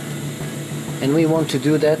 And we want to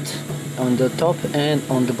do that on the top and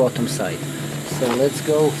on the bottom side. So let's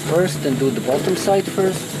go first and do the bottom side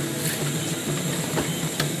first.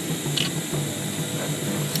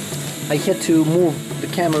 I had to move the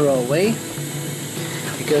camera away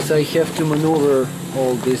because I have to maneuver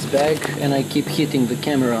all this bag and I keep hitting the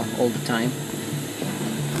camera all the time.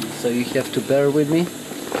 So you have to bear with me.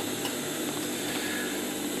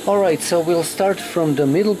 Alright, so we'll start from the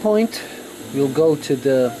middle point. We'll go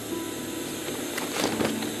to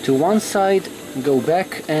one side, go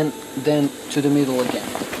back, and then to the middle again.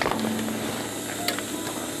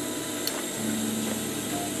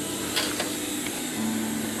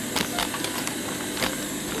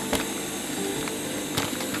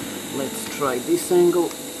 Let's try this angle.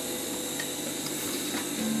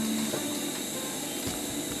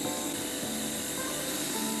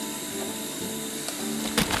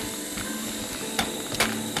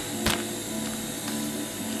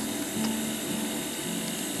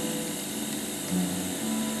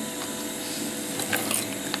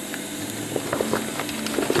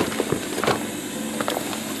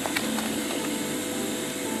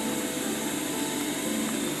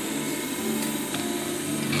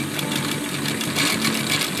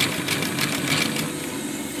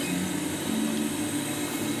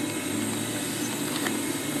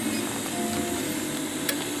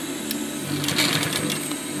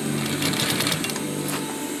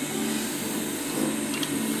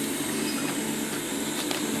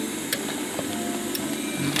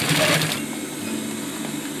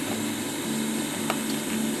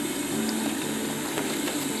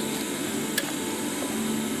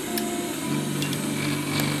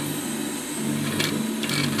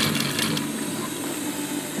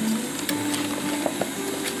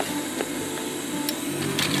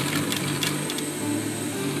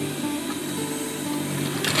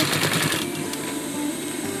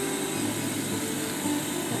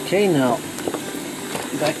 Okay, now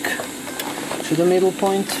back to the middle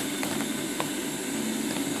point.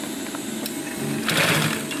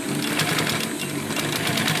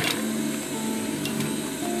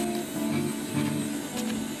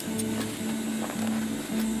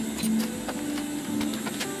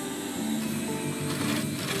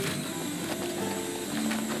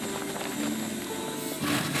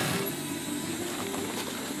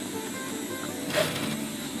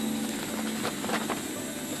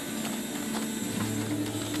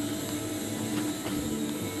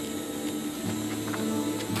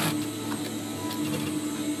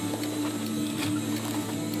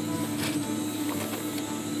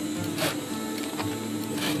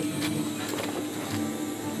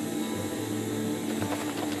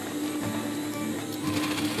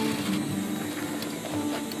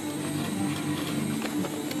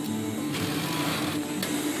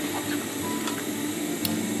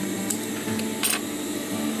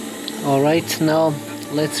 Alright, now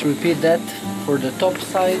let's repeat that for the top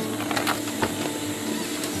side.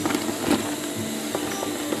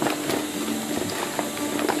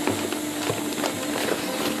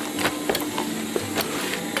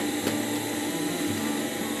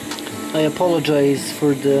 I apologize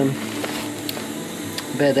for the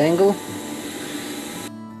bad angle.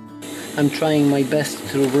 I'm trying my best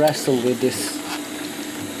to wrestle with this,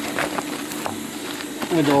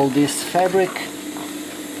 with all this fabric,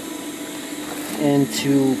 and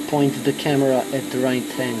to point the camera at the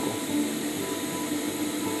right angle.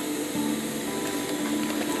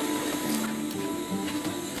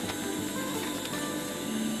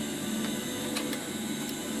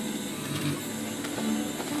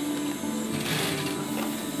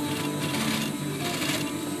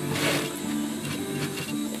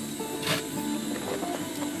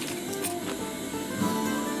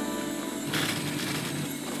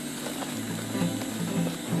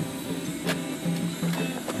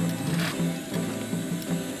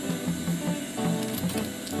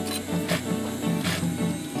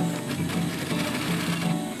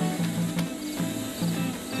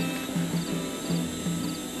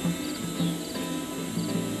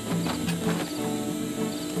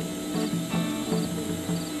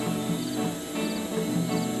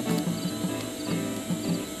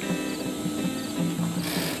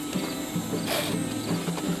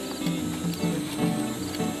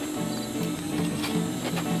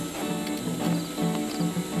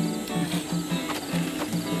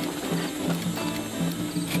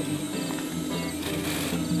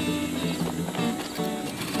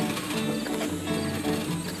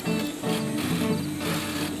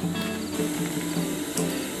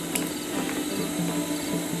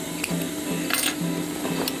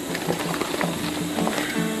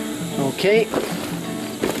 Okay,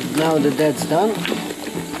 now that that's done,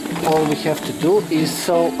 all we have to do is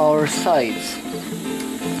sew our sides.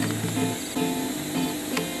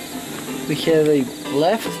 We have a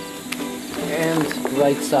left and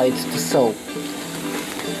right side to sew.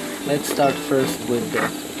 Let's start first with the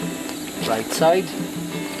right side.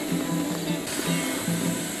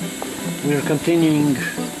 We're continuing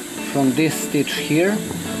from this stitch here,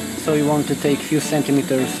 so you want to take a few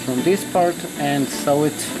centimeters from this part and sew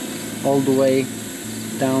it all the way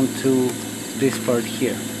down to this part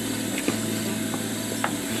here.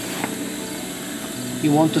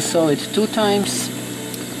 You want to sew it 2 times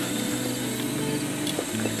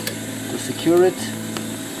to secure it,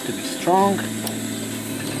 to be strong.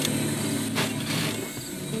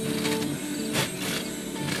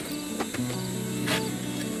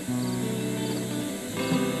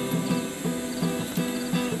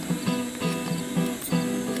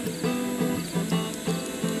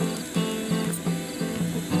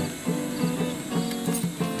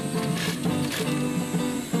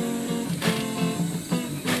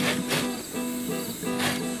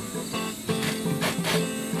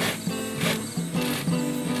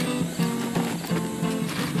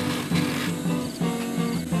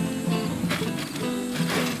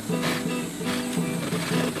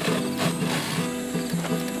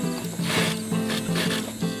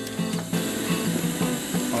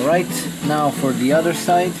 Alright, now for the other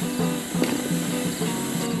side.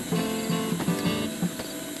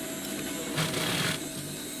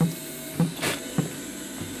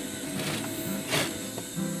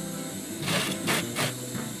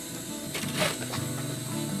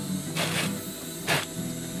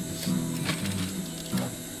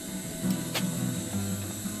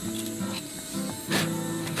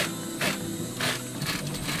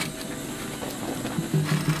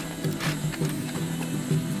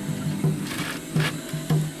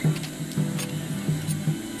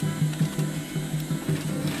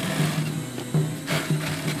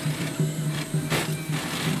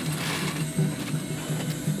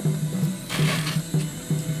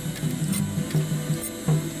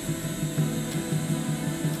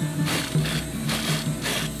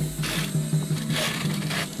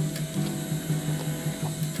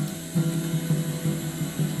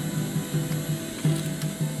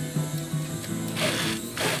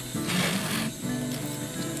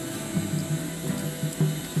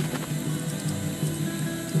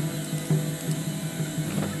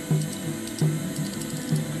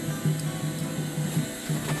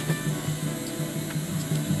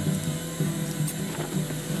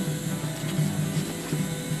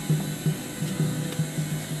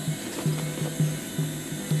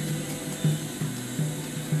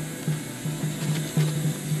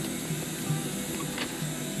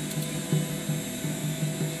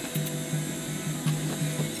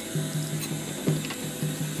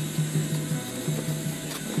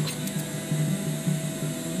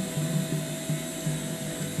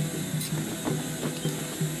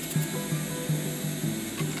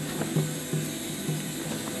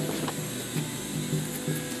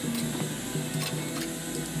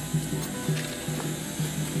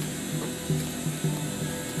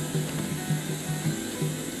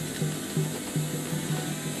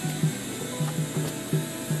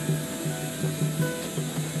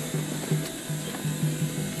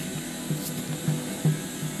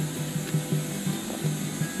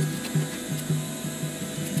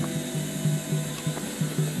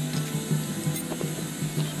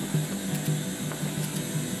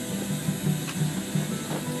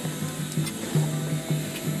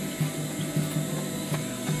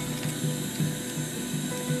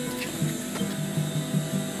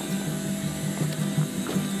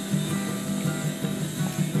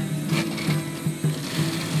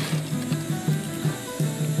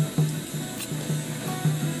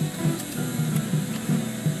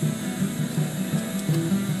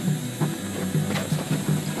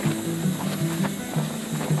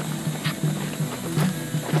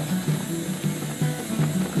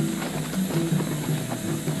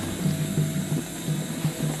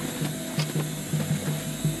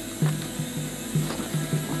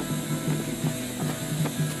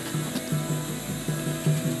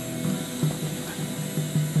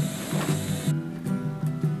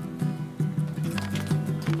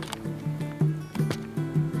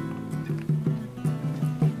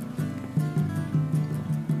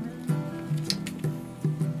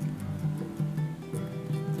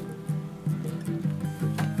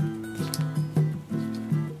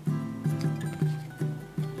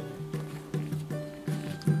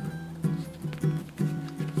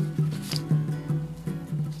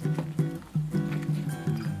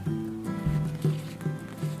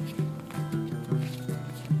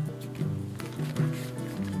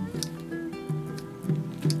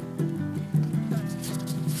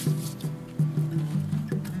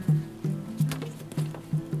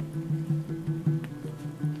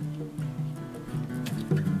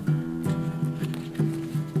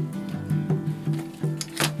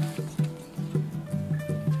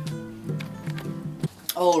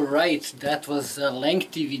 Alright, that was a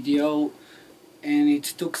lengthy video and it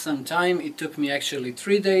took some time. It took me actually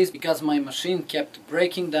 3 days because my machine kept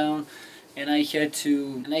breaking down and I had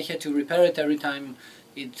to repair it every time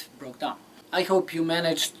it broke down. I hope you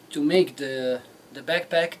managed to make the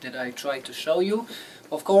backpack that I tried to show you.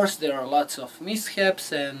 Of course there are lots of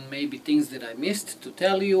mishaps and maybe things that I missed to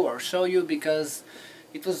tell you or show you because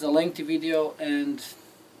it was a lengthy video and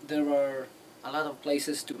there are a lot of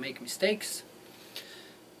places to make mistakes.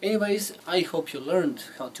 Anyways, I hope you learned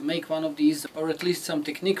how to make one of these, or at least some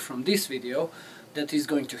technique from this video that is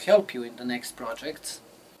going to help you in the next projects.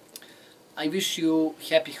 I wish you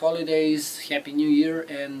happy holidays, happy new year,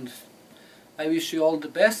 and I wish you all the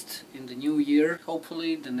best in the new year.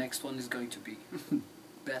 Hopefully the next one is going to be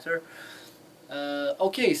better.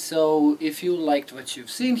 Okay, so if you liked what you've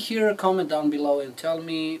seen here, comment down below and tell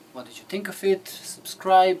me what did you think of it.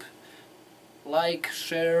 Subscribe, like,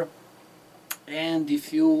 share, and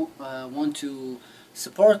if you want to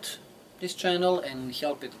support this channel and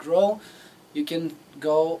help it grow, you can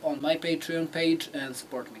go on my Patreon page and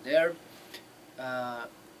support me there.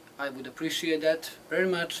 I would appreciate that very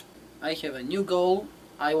much. I have a new goal.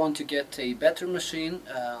 I want to get a better machine,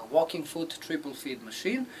 a walking foot triple feed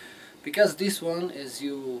machine, because this one, as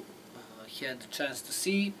you had the chance to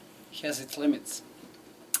see, has its limits.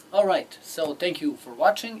 Alright, so thank you for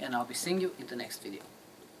watching and I'll be seeing you in the next video.